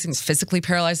paralyzing. It's physically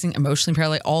paralyzing, emotionally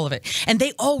paralyzing, all of it. And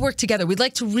they all work together. We'd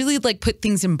like to really like put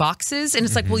things in boxes. And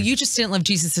it's like, well, you just didn't love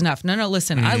Jesus enough. No,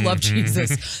 listen, I love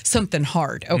Jesus something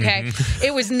hard, okay?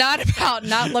 It was not about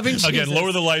not loving Jesus. Again,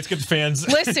 lower the lights, get the fans.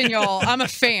 Listen, y'all, I'm a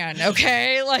fan,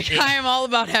 okay? Like, I am all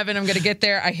about heaven. I'm going to get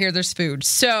there. I hear there's food.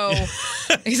 So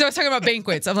he's always talking about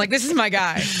banquets. I'm like, this is my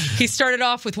guy. He started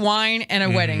off with wine and a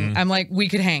wedding. I'm like, we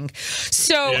could hang.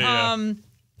 So,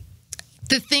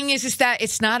 the thing is that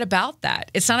it's not about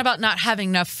that. It's not about not having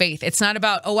enough faith. It's not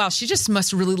about, oh, wow, she just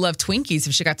must really love Twinkies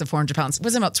if she got to 400 pounds. It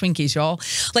wasn't about Twinkies, y'all.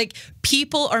 Like,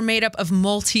 people are made up of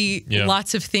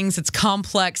lots of things. It's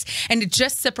complex. And to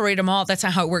just separate them all, that's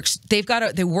not how it works. They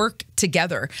work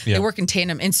together. They work in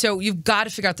tandem. And so you've got to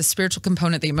figure out the spiritual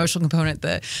component, the emotional component,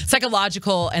 the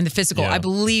psychological, and the physical. I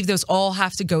believe those all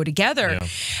have to go together.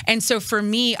 And so for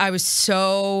me, I was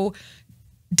so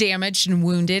damaged and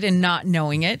wounded and not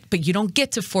knowing it, but you don't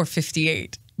get to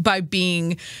 458 by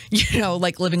being, you know,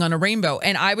 like living on a rainbow.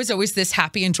 And I was always this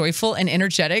happy and joyful and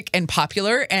energetic and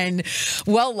popular and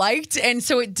well-liked. And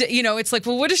so it, you know, it's like,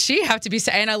 well, what does she have to be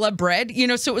saying? And I love bread, you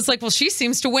know, so it was like, well, she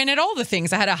seems to win at all the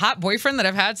things. I had a hot boyfriend that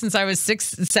I've had since I was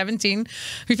 17.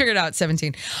 We figured out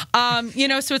 17. You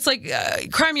know, so it's like,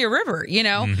 cry me a river, you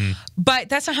know, but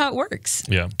that's not how it works.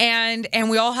 Yeah. And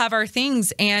we all have our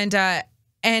things.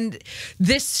 And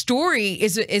this story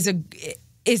is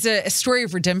a story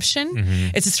of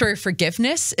redemption. It's a story of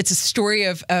forgiveness. It's a story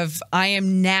of I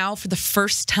am now, for the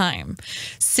first time,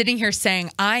 sitting here saying,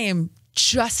 I am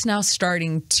just now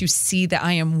starting to see that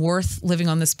I am worth living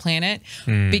on this planet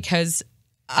because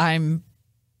I'm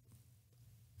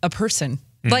a person.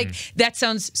 Like, that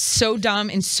sounds so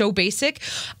dumb and so basic.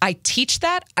 I teach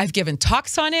that. I've given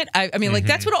talks on it. I mean, like,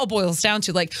 that's what it all boils down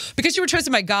to. Like, because you were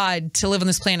chosen by God to live on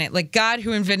this planet, like God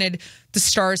who invented the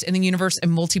stars and the universe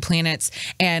and multi-planets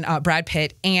and Brad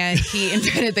Pitt, and he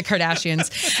invented the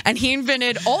Kardashians, and he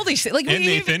invented all these things. Like, and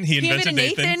Nathan, he invented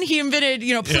Nathan. He invented,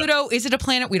 you know, Pluto. Is it a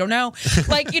planet? We don't know.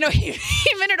 Like, you know, he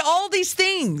invented all these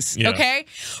things, okay?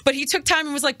 But he took time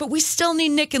and was like, but we still need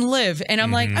Nick and Liv. And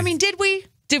I'm like, I mean, did we?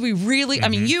 Did we really? I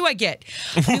mean, I get.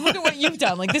 I mean, look at what you've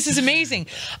done. Like, this is amazing.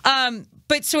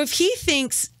 But so if he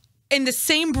thinks in the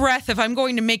same breath, if I'm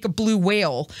going to make a blue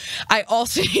whale, I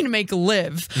also need to make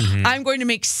Liv. I'm going to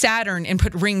make Saturn and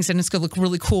put rings, and it's going to look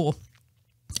really cool.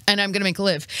 And I'm going to make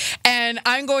Liv. And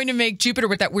I'm going to make Jupiter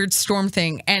with that weird storm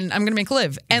thing, and I'm going to make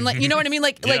Liv. And like, you know what I mean?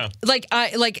 Like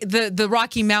the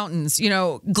Rocky Mountains, you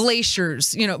know,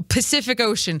 glaciers, you know, Pacific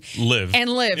Ocean. Liv. And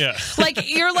Liv. Yeah. Like,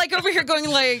 you're like over here going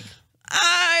like,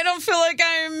 I don't feel like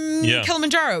I'm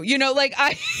Kilimanjaro, you know, like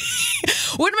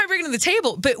what am I bringing to the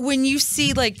table? But when you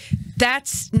see, like,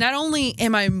 that's not only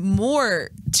am I more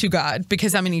to God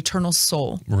because I'm an eternal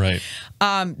soul, right?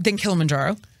 Than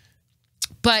Kilimanjaro,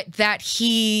 but that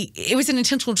it was an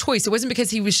intentional choice. It wasn't because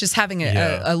he was just having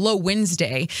a low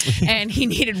Wednesday and he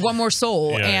needed one more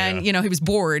soul you know, he was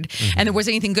bored and there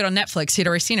wasn't anything good on Netflix. He'd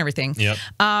already seen everything. Yep.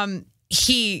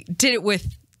 He did it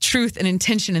with truth and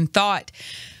intention and thought.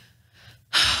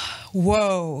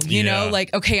 Whoa, you know,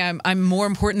 like, okay, I'm more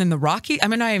important than the Rocky. I'm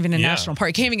not even a national park.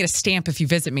 You can't even get a stamp if you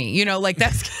visit me. You know, like,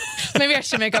 that's maybe I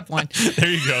should make up one. There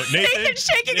you go. Nathan's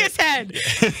shaking his head.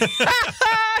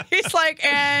 He's like,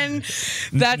 and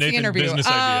that's Nathan, the interview. Business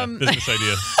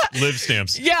idea. Live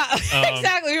stamps. Yeah,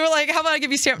 exactly. We were like, how about I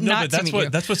give you a stamp? No, not to meet you.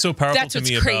 That's what's so powerful to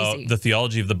me about the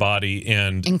theology of the body,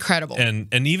 and incredible,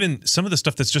 and even some of the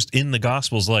stuff that's just in the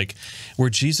Gospels, like where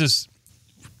Jesus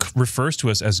refers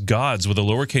to us as gods with a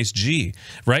lowercase g,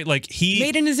 right? Like, he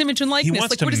made in his image and likeness. He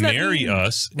wants like, to marry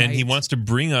us, and he wants to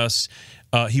bring us.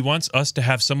 He wants us to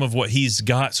have some of what he's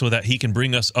got, so that he can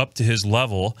bring us up to his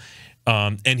level.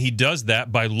 And he does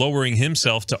that by lowering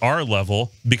himself to our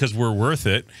level because we're worth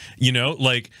it. You know,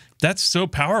 like, that's so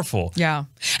powerful. Yeah.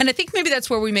 And I think maybe that's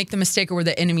where we make the mistake, or where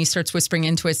the enemy starts whispering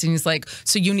into us, and he's like,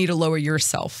 so you need to lower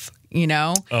yourself. You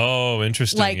know? Oh,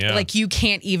 interesting. Like you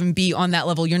can't even be on that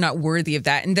level. You're not worthy of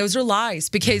that. And those are lies,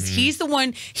 because he's the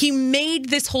one, he made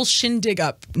this whole shindig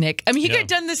up, Nick. I mean, he could have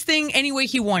done this thing any way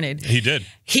he wanted. He did.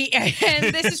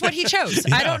 And this is what he chose.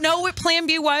 I don't know what plan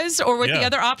B was or what the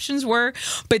other options were,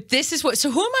 but this is what.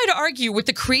 So who am I to argue with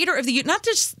the creator of not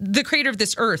just the creator of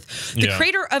this earth, the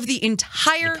creator of the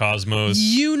entire cosmos,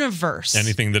 universe,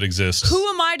 anything that exists? Who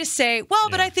am I to say, well,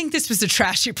 but I think this was a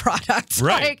trashy product,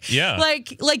 right?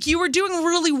 Like you were doing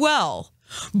really well,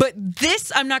 but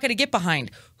this I'm not going to get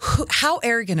behind. How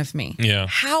arrogant of me. Yeah.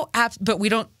 But we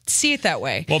don't see it that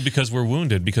way. Well, because we're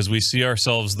wounded, because we see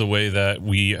ourselves the way that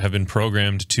we have been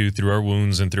programmed to through our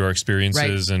wounds and through our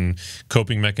experiences and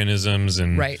coping mechanisms.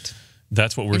 And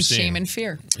that's what we're seeing. Shame and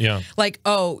fear. Yeah. Like,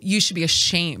 oh, you should be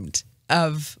ashamed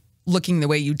of looking the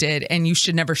way you did, and you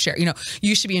should never share. You know,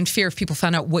 you should be in fear if people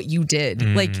found out what you did.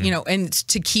 Like, you know, and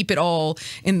to keep it all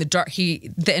in the dark.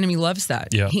 The enemy loves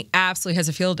that. Yeah. He absolutely has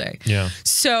a field day. Yeah.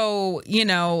 So, you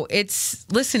know, it's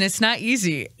not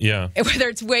easy. Yeah. Whether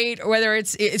it's weight or whether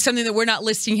it's something that we're not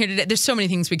listing here today. There's so many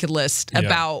things we could list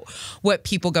about what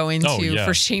people go into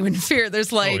for shame and fear.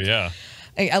 There's like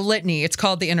a litany. It's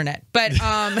called the internet, but they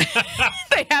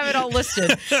have it all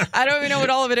listed. I don't even know what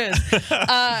all of it is.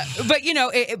 But you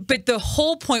know, but the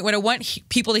whole point, what I want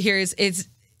people to hear is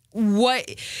what,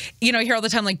 you know, I hear all the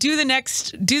time, like, do the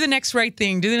next right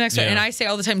thing, do the next right. And I say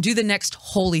all the time, do the next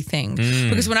holy thing.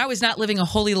 Because when I was not living a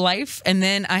holy life, and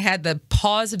then I had the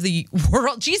pause of the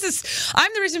world, Jesus,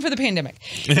 I'm the reason for the pandemic.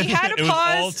 He had to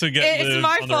pause. It's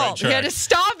my fault. He had to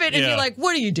stop it and be like,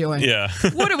 what are you doing? Yeah.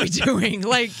 What are we doing?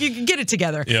 Like, you get it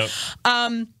together. Yep.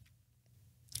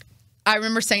 I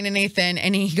remember saying to Nathan,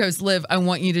 and he goes, Liv, I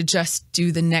want you to just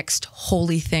do the next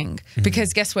holy thing.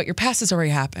 Because guess what? Your past has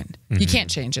already happened. You can't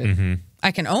change it.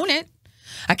 I can own it.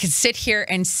 I can sit here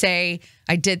and say,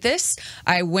 I did this.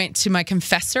 I went to my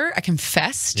confessor. I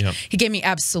confessed. He gave me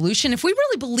absolution. If we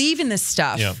really believe in this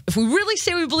stuff, if we really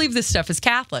say we believe this stuff as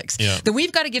Catholics, then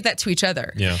we've got to give that to each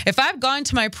other. If I've gone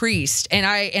to my priest and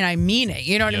I mean it,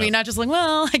 you know what I mean? Not just like,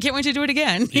 well, I can't wait to do it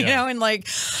again, you know, and like,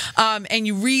 and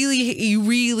you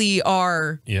really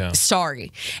are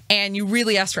sorry, and you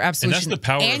really ask for absolution, and that's the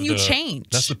power. And you change.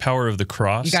 That's the power of the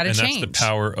cross. You got to change. That's the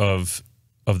power of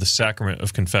the sacrament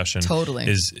of confession. Totally.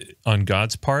 Is on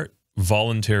God's part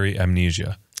voluntary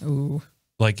amnesia. Ooh.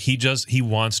 Like he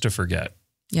wants to forget.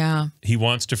 Yeah. He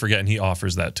wants to forget, and he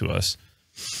offers that to us.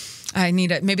 I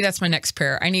need it. Maybe that's my next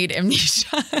prayer. I need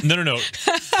amnesia. No.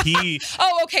 He.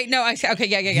 Oh, okay. No, okay.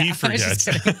 Yeah. He forgets.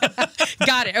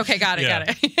 Got it. Okay. Got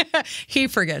it. He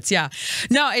forgets. Yeah.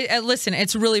 No, listen,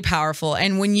 it's really powerful.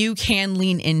 And when you can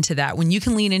lean into that, when you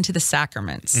can lean into the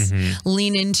sacraments,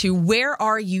 lean into where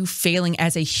are you failing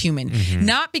as a human?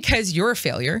 Not because you're a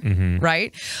failure,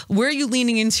 right? Where are you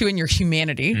leaning into in your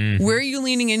humanity? Where are you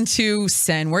leaning into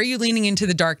sin? Where are you leaning into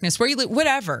the darkness? Where are you,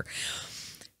 whatever.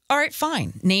 All right,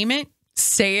 fine. Name it,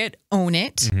 say it, own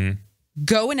it.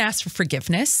 Go and ask for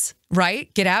forgiveness,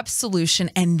 right? Get absolution,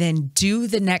 and then do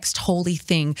the next holy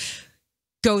thing.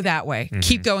 Go that way.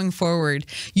 Keep going forward.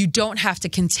 You don't have to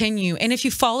continue. And if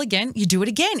you fall again, you do it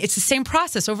again. It's the same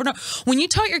process over and over. When you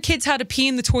taught your kids how to pee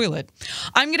in the toilet,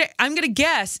 I'm gonna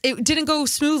guess it didn't go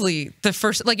smoothly the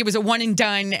first, like it was a one and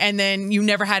done, and then you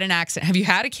never had an accident. Have you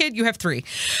had a kid? You have 3.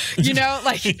 You know,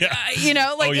 like you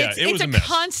know, like it's a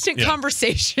constant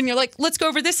conversation. You're like, let's go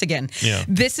over this again.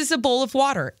 This is a bowl of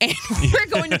water, and we're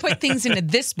going to put things into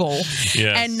this bowl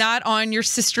and not on your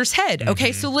sister's head.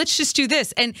 Okay, so let's just do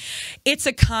this. And it's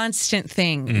a constant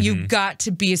thing. You've got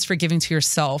to be as forgiving to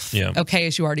yourself, okay,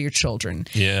 as you are to your children.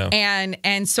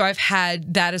 And so I've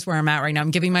had, that is where I'm at right now.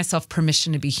 I'm giving myself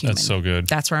permission to be human. That's so good.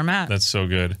 That's where I'm at. That's so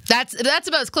good. That's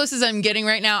about as close as I'm getting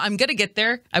right now. I'm gonna get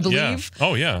there, I believe.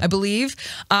 Oh yeah. I believe.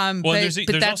 Well, but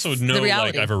there's also no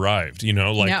like I've arrived, you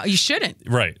know, like no, you shouldn't.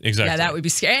 Right, exactly. Yeah, that would be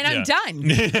scary. And I'm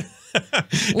done.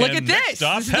 Look at this.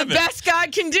 This is the best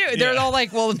God can do. They're all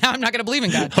like, well, now I'm not going to believe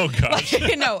in God. Oh, gosh.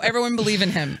 Like, no, everyone believe in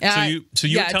him. So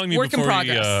you were telling me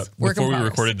before we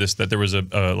recorded this that there was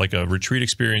like a retreat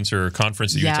experience or a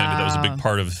conference that you attended that was a big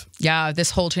part of. Yeah,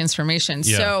 this whole transformation.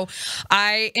 So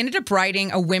I ended up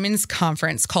writing a women's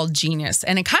conference called Genius.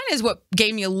 And it kind of is what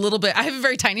gave me a little bit, I have a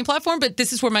very tiny platform, but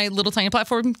this is where my little tiny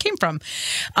platform came from.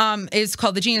 It's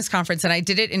called the Genius Conference. And I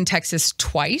did it in Texas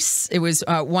twice. It was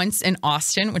once in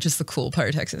Austin, which is the cool part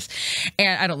of Texas,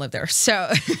 and I don't live there. So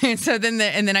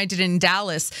then I did it in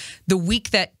Dallas the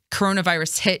week that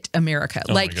coronavirus hit America.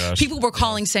 Oh like people were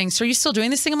calling saying, so are you still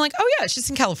doing this thing? I'm like, oh yeah, it's just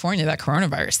in California, that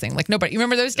coronavirus thing. Like nobody, you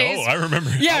remember those days? Oh, I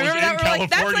remember. Yeah, I remember that. We're like,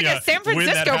 that's like a San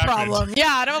Francisco problem.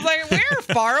 Yeah, and I was like, we're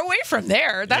far away from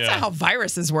there. That's not how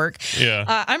viruses work. Yeah.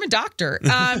 I'm a doctor.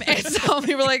 And so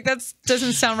we were like, that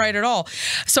doesn't sound right at all.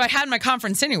 So I had my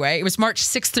conference anyway. It was March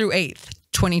 6th through 8th.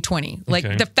 2020.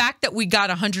 Like the fact that we got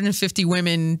 150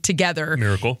 women together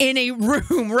miracle in a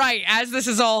room, right, as this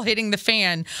is all hitting the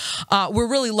fan. We're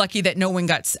really lucky that no one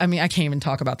got, I mean, I can't even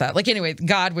talk about that. Like, anyway,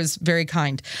 God was very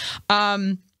kind.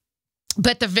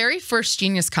 But the very first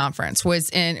Genius Conference was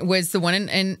the one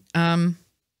in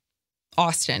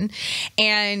Austin.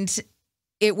 And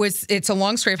it's a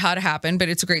long story of how it happened, but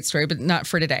it's a great story, but not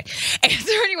for today. And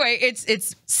so anyway,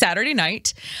 it's Saturday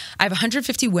night. I have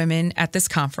 150 women at this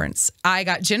conference. I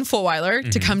got Jen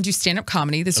Fulweiler to come do stand-up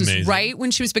comedy. This was right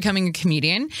when she was becoming a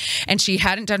comedian, and she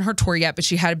hadn't done her tour yet, but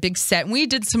she had a big set. And we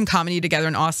did some comedy together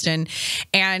in Austin.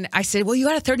 And I said, well, you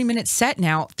got a 30-minute set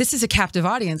now. This is a captive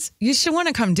audience. You should want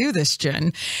to come do this,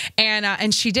 Jen.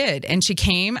 And she did. And she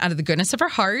came out of the goodness of her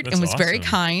heart and was very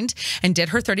kind and did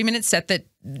her 30-minute set that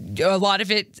a lot of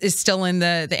it is still in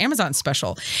the Amazon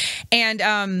special.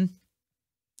 And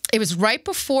it was right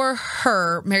before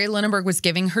her, Mary Lindenberg was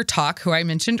giving her talk, who I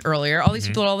mentioned earlier. All these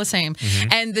people are all the same.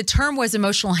 And the term was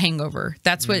emotional hangover.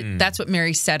 That's what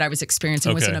Mary said I was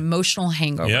experiencing was an emotional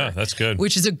hangover. Yeah, that's good.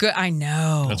 Which is I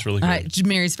know. That's really good.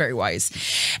 Mary's very wise.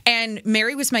 And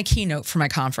Mary was my keynote for my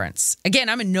conference. Again,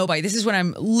 I'm a nobody. This is when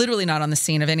I'm literally not on the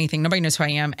scene of anything. Nobody knows who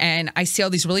I am. And I see all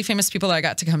these really famous people that I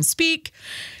got to come speak.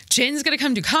 Jen's going to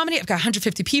come do comedy. I've got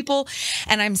 150 people.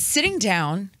 And I'm sitting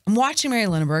down. I'm watching Mary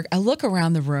Lindenberg. I look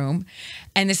around the room.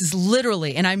 And this is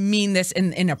literally, and I mean this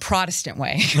in a Protestant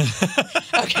way.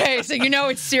 Okay, so you know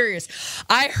it's serious.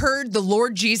 I heard the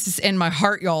Lord Jesus in my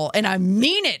heart, y'all. And I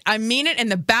mean it. I mean it in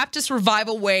the Baptist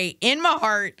revival way in my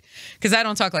heart. Because I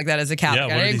don't talk like that as a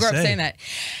Catholic. Yeah, I didn't grow up saying that.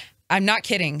 I'm not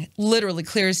kidding. Literally,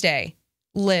 clear as day.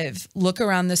 Liv, look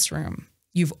around this room.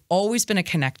 You've always been a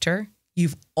connector.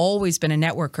 You've always been a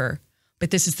networker,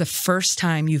 but this is the first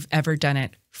time you've ever done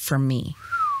it for me.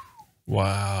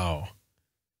 Wow.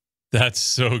 That's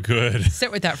so good.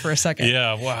 Sit with that for a second.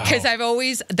 Yeah, wow. Because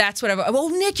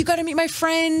oh, Nick, you got to meet my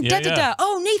friend. Yeah.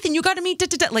 Oh, Nathan, you got to meet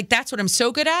Like, that's what I'm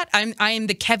so good at. I am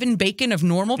the Kevin Bacon of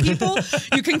normal people.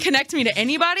 You can connect me to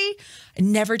anybody. I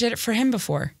never did it for him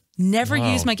before. Never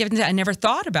used my gift. I never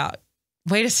thought about,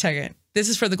 wait a second. This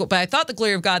is for the, but I thought the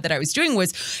glory of God that I was doing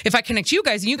was if I connect you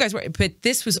guys and you guys were, but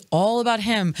this was all about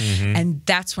him. And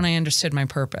that's when I understood my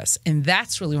purpose. And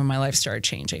that's really when my life started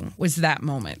changing, was that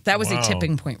moment. That was a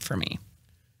tipping point for me.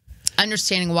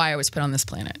 Understanding why I was put on this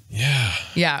planet. Yeah.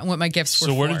 Yeah. And what my gifts were.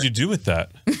 So what did you do with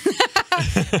that?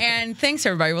 And thanks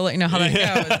everybody. We'll let you know how that goes.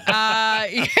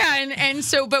 Yeah. And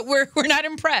so, but we're not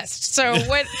impressed. So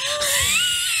what?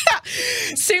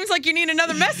 Seems like you need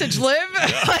another message, Liv.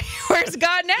 Yeah. Like, where's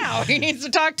God now? He needs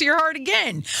to talk to your heart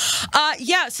again.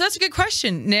 Yeah, so that's a good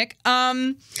question, Nick.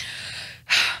 I'm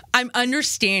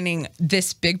understanding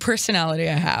this big personality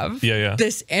I have. Yeah.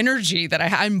 This energy that I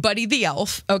have. I'm Buddy the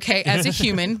Elf, okay, as a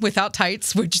human without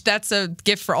tights, which that's a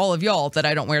gift for all of y'all that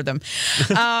I don't wear them.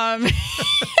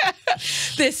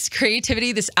 This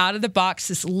creativity, this out of the box,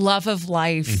 this love of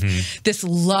life, this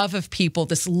love of people,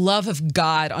 this love of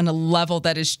God on a level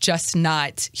that is just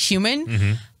not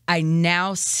human. I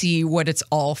now see what it's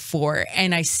all for.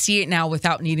 And I see it now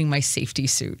without needing my safety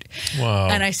suit. Wow.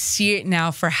 And I see it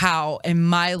now for how, in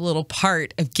my little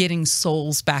part of getting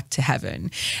souls back to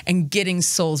heaven and getting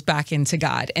souls back into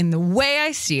God. And the way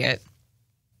I see it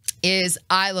is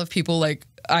I love people like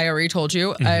I already told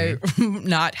you,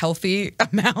 not healthy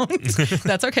amount.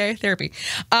 That's okay, therapy.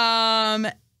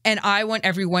 And I want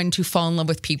everyone to fall in love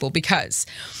with people because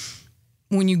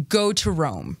when you go to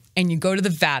Rome and you go to the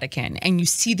Vatican and you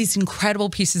see these incredible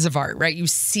pieces of art, right? You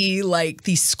see like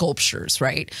these sculptures,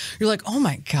 right? You're like, oh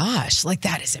my gosh, like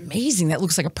that is amazing. That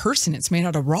looks like a person. It's made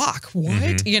out of rock.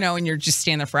 What? You know, and you're just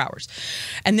standing there for hours.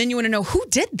 And then you want to know who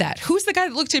did that? Who's the guy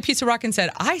that looked at a piece of rock and said,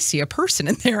 I see a person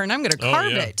in there and I'm going to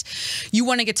carve it. You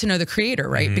want to get to know the creator,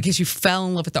 right? Because you fell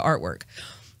in love with the artwork.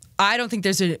 I don't think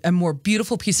there's a more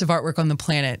beautiful piece of artwork on the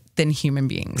planet than human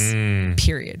beings,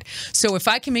 period. So if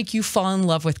I can make you fall in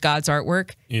love with God's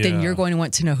artwork, then you're going to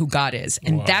want to know who God is.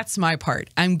 And that's my part.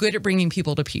 I'm good at bringing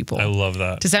people to people. I love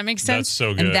that. Does that make sense? That's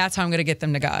so good. And that's how I'm going to get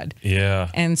them to God.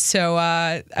 Yeah. And so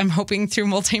I'm hoping through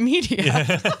multimedia.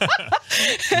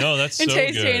 No, that's so good. In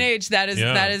today's good. day and age,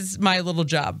 that is my little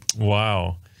job.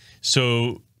 Wow.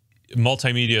 So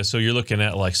multimedia, so you're looking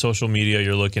at like social media,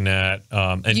 you're looking at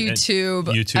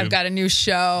YouTube. I've got a new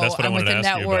show. That's what I'm with the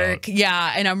network.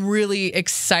 Yeah, and I'm really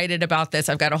excited about this.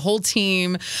 I've got a whole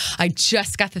team. I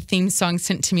just got the theme song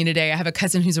sent to me today. I have a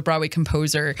cousin who's a Broadway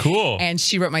composer. Cool. And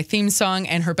she wrote my theme song,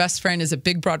 and her best friend is a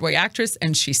big Broadway actress,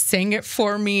 and she sang it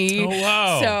for me. Oh,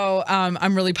 wow. So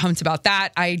I'm really pumped about that.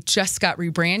 I just got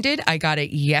rebranded. I got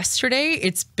it yesterday.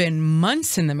 It's been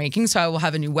months in the making, so I will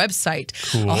have a new website.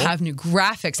 Cool. I'll have new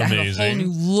graphics. I have a whole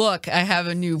new look. I have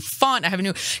a new font. I have a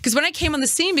new, because when I came on the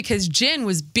scene, because Jen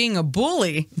was being a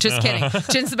bully, just kidding.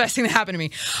 Jen's the best thing that happened to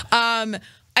me.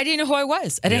 I didn't know who I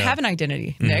was. I didn't have an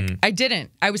identity, Nick. I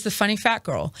didn't. I was the funny fat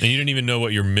girl. And you didn't even know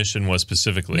what your mission was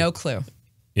specifically. No clue.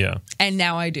 Yeah. And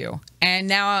now I do. And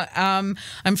now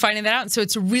I'm finding that out. And so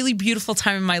it's a really beautiful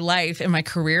time in my life, in my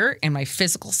career, in my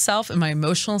physical self, in my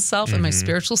emotional self, in my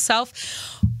spiritual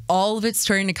self. All of it's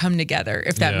starting to come together,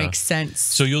 if that makes sense.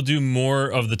 So you'll do more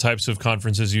of the types of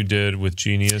conferences you did with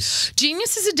Genius?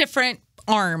 Genius is a different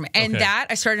arm, and that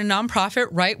I started a nonprofit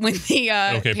right when the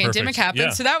pandemic happened. Yeah.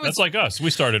 So that's like us.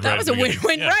 We started that was a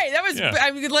win-win, right? That was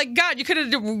I mean, like, God, you could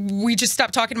have. We just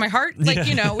stopped talking to my heart, like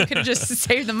we could have just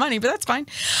saved the money, but that's fine.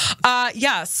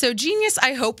 So Genius,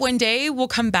 I hope one day will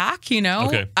come back.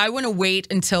 I want to wait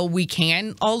until we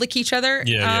can all lick each other,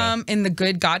 in the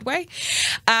good God way.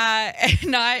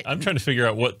 I'm trying to figure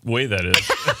out what way that is.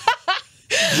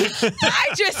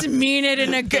 I just mean it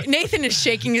in a good. Nathan is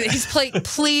shaking his plate.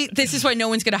 Please, this is why no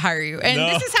one's going to hire you. And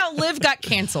this is how Liv got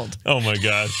canceled. Oh my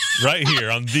God! Right here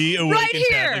on the AWAKEN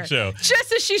Catholic Show.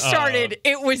 Just as she started,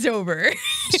 it was over.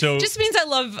 So just means I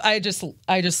love. I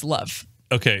just love.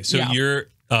 Okay, so you're.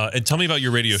 And tell me about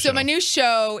your radio show. So my new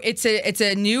show, it's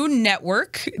a new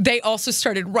network. They also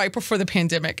started right before the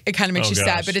pandemic. It kind of makes you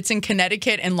sad, but it's in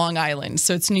Connecticut and Long Island.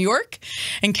 So it's New York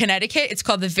and Connecticut. It's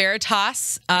called the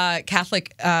Veritas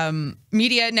Catholic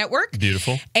Media Network.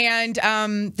 Beautiful. And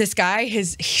this guy,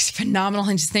 he's phenomenal.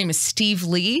 His name is Steve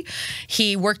Lee.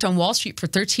 He worked on Wall Street for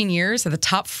 13 years at the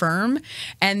top firm.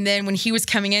 And then when he was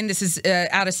coming in, this is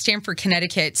out of Stamford,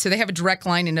 Connecticut. So they have a direct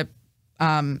line into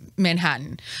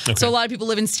Manhattan. So a lot of people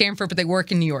live in Stamford, but they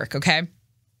work in New York. Okay.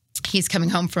 He's coming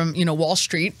home from, Wall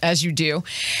Street, as you do.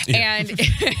 Yeah.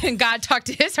 And God talked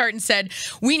to his heart and said,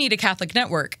 we need a Catholic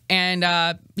network. And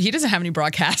he doesn't have any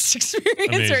broadcast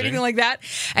experience or anything like that.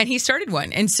 And he started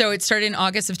one. And so it started in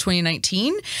August of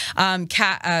 2019.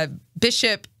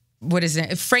 Bishop,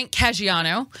 Frank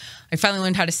Caggiano, I finally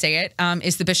learned how to say it,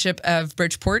 is the Bishop of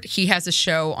Bridgeport. He has a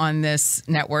show on this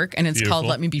network, and it's called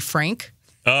Let Me Be Frank.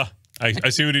 I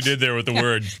see what he did there with the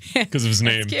word because of his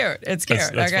name. It's cute. It's cute.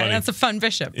 That's funny. That's a fun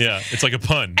bishop. Yeah, it's like a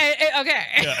pun. Okay.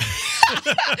 Yeah.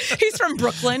 He's from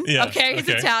Brooklyn. Yeah. Okay, he's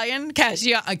Italian.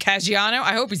 Caggiano.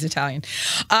 I hope he's Italian.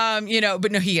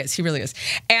 But no, he is. He really is.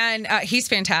 And he's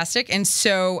fantastic. And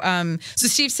so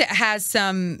Steve has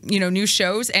some, new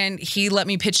shows, and he let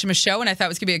me pitch him a show, and I thought it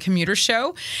was going to be a commuter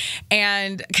show.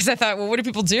 And because I thought, well, what do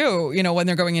people do, when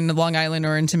they're going into Long Island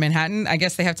or into Manhattan? I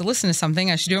guess they have to listen to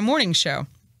something. I should do a morning show.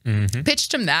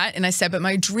 Pitched him that, and I said, but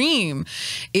my dream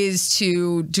is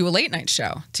to do a late night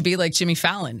show, to be like Jimmy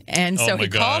Fallon. And so he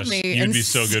called me. You'd be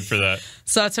so good for that.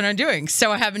 So that's what I'm doing.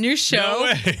 So I have a new show,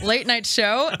 late night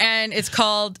show, and it's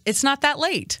called It's Not That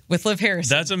Late with Liv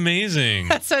Harrison. That's amazing.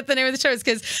 That's what the name of the show is,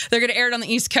 because they're going to air it on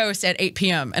the East Coast at 8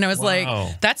 p.m. And I was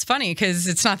like, that's funny because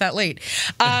it's not that late.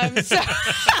 So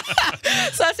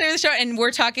that's the name of the show. And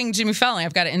we're talking Jimmy Fallon.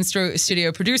 I've got an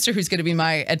in-studio producer who's going to be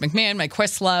my Ed McMahon, my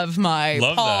Questlove, my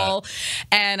Paul,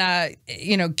 and,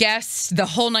 guests, the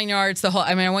whole 9 yards,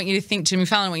 I want you to think Jimmy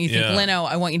Fallon. I want you to think Leno.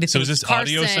 I want you to think So is this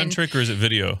Carson. audio-centric or is it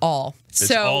video? All.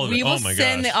 So we will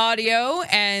send the audio,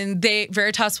 and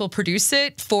Veritas will produce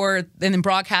it and then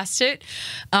broadcast it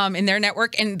in their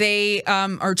network. And they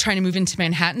are trying to move into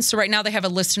Manhattan. So right now they have a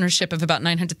listenership of about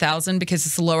 900,000 because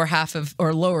it's the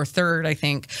lower third, I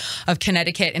think, of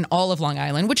Connecticut and all of Long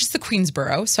Island, which is the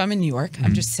Queensboro. So I'm in New York.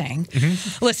 I'm just saying.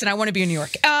 Listen, I want to be in New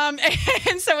York.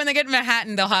 And so when they get to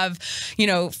Manhattan, they'll have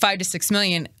 5 to 6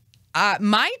 million.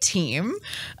 My team,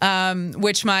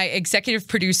 which my executive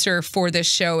producer for this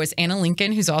show is Anna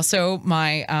Lincoln, who's also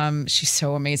my, she's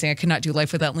so amazing. I could not do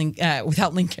life without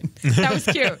Lincoln. That was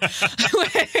cute.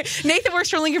 Nathan works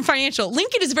for Lincoln Financial.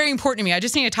 Lincoln is very important to me. I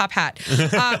just need a top hat.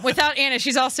 Without Anna,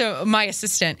 she's also my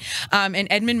assistant. And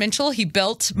Edmund Minchell, he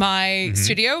built my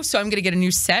studio. So I'm going to get a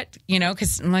new set,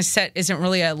 because my set isn't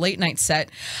really a late night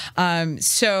set.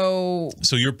 So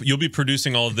you'll be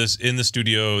producing all of this in the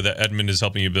studio that Edmund is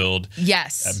helping you build.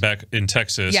 Yes. Back in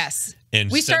Texas. Yes. And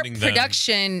we start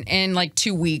production in like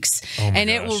 2 weeks, and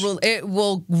gosh. it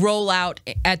will roll out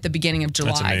at the beginning of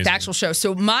July. The actual show.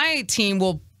 So my team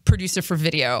will produce it for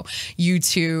video,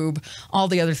 YouTube, all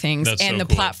the other things, and the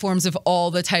platforms of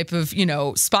all the type of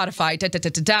Spotify,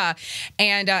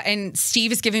 and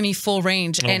Steve is giving me full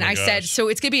range, and I said, so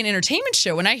it's gonna be an entertainment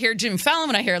show. When I hear Jim Fallon,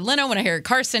 when I hear Leno, when I hear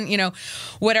Carson,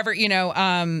 whatever,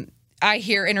 I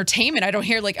hear entertainment. I don't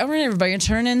hear like, all right, everybody,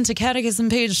 turn into Catechism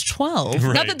page 12.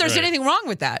 Not that there's anything wrong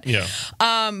with that. Yeah.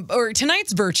 Or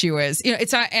tonight's virtue is,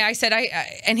 I said,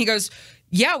 and he goes,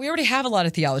 yeah, we already have a lot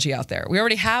of theology out there. We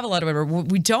already have a lot of whatever. What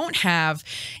we don't have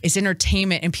is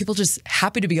entertainment and people just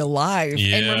happy to be alive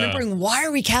and remembering, why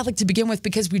are we Catholic to begin with?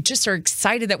 Because we just are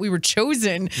excited that we were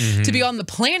chosen to be on the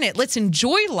planet. Let's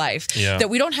enjoy life. That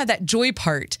we don't have that joy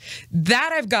part.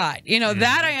 That I've got, you know,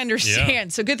 that I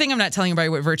understand. So good thing I'm not telling everybody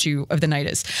what virtue of the night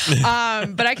is.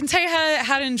 But I can tell you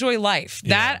how to enjoy life.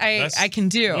 That I can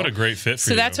do. What a great fit for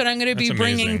you. So that's what I'm going to be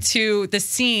bringing to the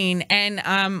scene. And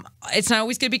it's not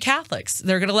always going to be Catholics.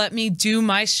 They're going to let me do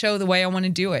my show the way I want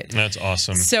to do it. That's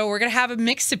awesome. So we're going to have a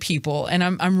mix of people, and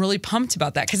I'm really pumped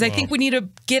about that because I think we need to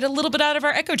get a little bit out of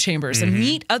our echo chambers and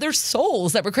meet other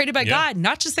souls that were created by God,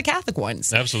 not just the Catholic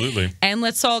ones. Absolutely. And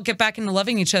let's all get back into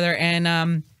loving each other.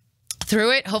 And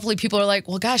through it, hopefully people are like,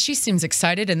 well, gosh, she seems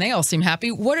excited and they all seem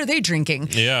happy. What are they drinking?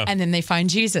 Yeah. And then they find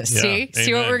Jesus.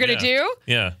 See what we're going to do?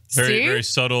 Yeah. Very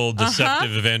subtle,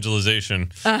 deceptive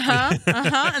evangelization.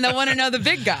 And they want to know the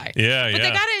big guy. But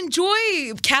they got to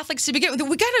enjoy Catholics to begin with.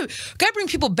 We got to bring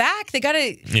people back. They got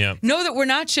to know that we're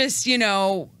not just,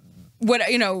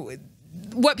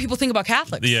 what people think about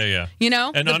Catholics. You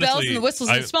know, and the honestly, bells and the whistles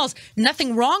and the smells.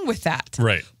 Nothing wrong with that.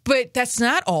 Right. But that's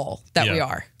not all that we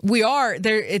are. We are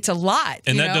there. It's a lot.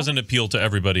 And that doesn't appeal to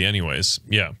everybody anyways.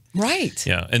 Yeah. Right.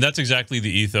 Yeah. And that's exactly the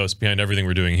ethos behind everything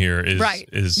we're doing here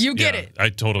is you get it. I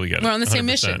totally get it. We're on the same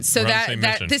mission. So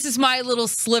this is my little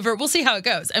sliver. We'll see how it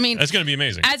goes. I mean, that's going to be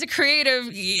amazing. As a creative,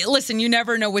 listen, you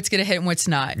never know what's going to hit and what's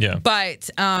not. Yeah. But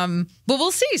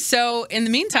we'll see. So in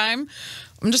the meantime,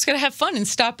 I'm just going to have fun and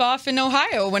stop off in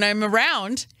Ohio when I'm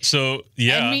around. So,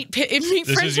 and meet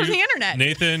friends from the internet.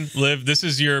 Nathan, Liv, this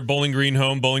is your Bowling Green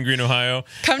home, Bowling Green, Ohio.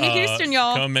 Come to Houston,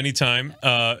 y'all. Come anytime.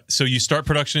 So you start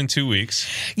production in 2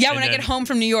 weeks. Yeah, when I get home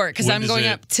from New York, because I'm going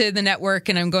up to the network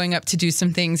and I'm going up to do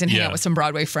some things and hang out with some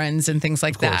Broadway friends and things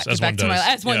like that.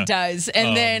 As one does.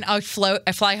 And then I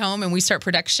fly home and we start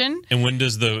production. And when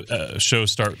does the show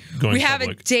start going We have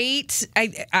a date.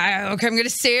 Okay, I'm going to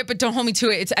say it, but don't hold me to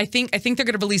it. I think they're going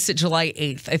to release it July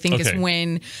 8th. I think is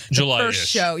when the first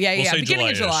show. Beginning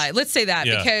of July. Let's say that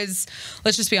because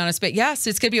let's just be honest. But so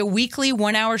it's going to be a weekly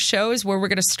 1 hour shows where we're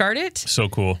going to start it. So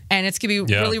cool. And it's going to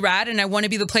be really rad. And I want to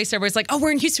be the place everybody's like, oh,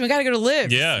 we're in Houston. We got to go to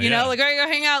Liv. You know, like, I got to go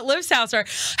hang out at Liv's house. Or,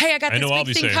 hey, I got this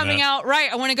big thing coming out.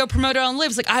 Right. I want to go promote it on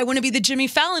Liv's. Like, I want to be the Jimmy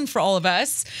Fallon for all of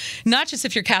us. Not just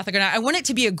if you're Catholic or not. I want it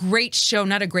to be a great show,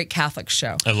 not a great Catholic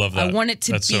show. I love that. I want it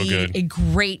to be a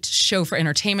great show for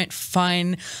entertainment,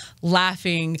 fun, laughing,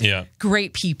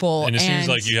 great people. And it seems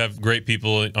like you have great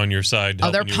people on your side.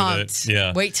 Oh, they're pumped.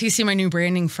 Yeah. Wait till you see my new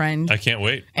branding friend. I can't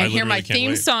wait. And hear my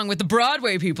theme song with the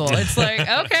Broadway people. It's like, okay,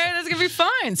 that's going to be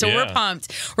fun. So we're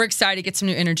pumped. We're excited to get some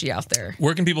new energy out there.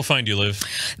 Where can people find you, Liv?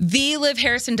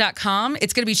 TheLivHarrison.com.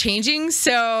 It's going to be changing.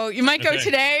 So you might go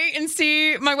today and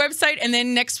see my website. And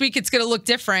then next week, it's going to look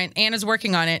different. Anna's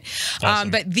working on it. Awesome.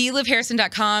 But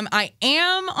TheLivHarrison.com. I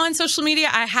am on social media.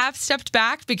 I have stepped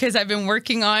back because I've been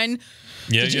working on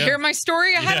Did you hear my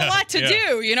story? I had a lot to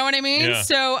do. You know what I mean? Yeah.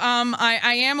 So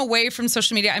I am away from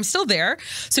social media. I'm still there.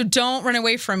 So don't run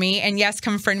away from me. And yes,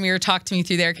 come friend me or talk to me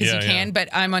through there because you can. But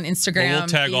I'm on Instagram. Well, we'll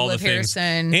tag all the things.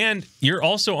 And you're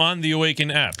also on the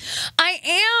AWAKEN app. I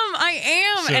am.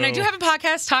 So, and I do have a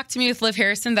podcast, Talk to Me with Liv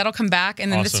Harrison. That'll come back.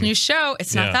 And then this new show,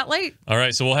 it's not that late. All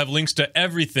right. So we'll have links to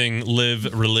everything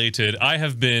Liv related. I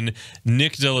have been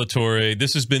Nick De La Torre.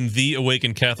 This has been the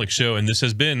AWAKEN Catholic Show. And this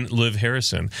has been Liv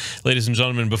Harrison. Ladies and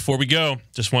gentlemen, before we go,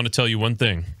 just want to tell you one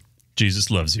thing. Jesus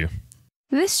loves you.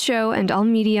 This show and all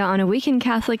media on AWAKEN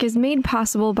Catholic is made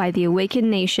possible by the AWAKEN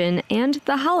Nation and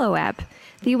the Hallow app.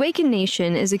 The AWAKEN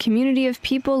Nation is a community of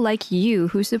people like you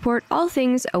who support all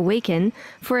things AWAKEN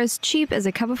for as cheap as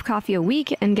a cup of coffee a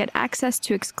week and get access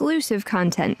to exclusive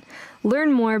content.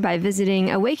 Learn more by visiting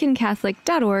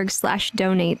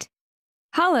awakencatholic.org/donate.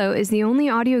 Hallow is the only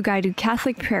audio-guided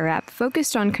Catholic prayer app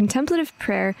focused on contemplative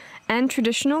prayer and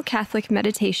traditional Catholic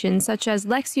meditation such as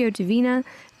Lectio Divina,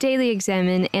 Daily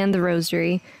Examen, and the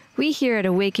Rosary. We here at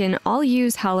AWAKEN all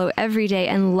use Hallow every day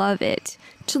and love it.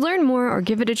 To learn more or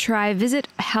give it a try, visit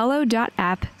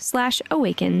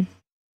hallow.app/awaken.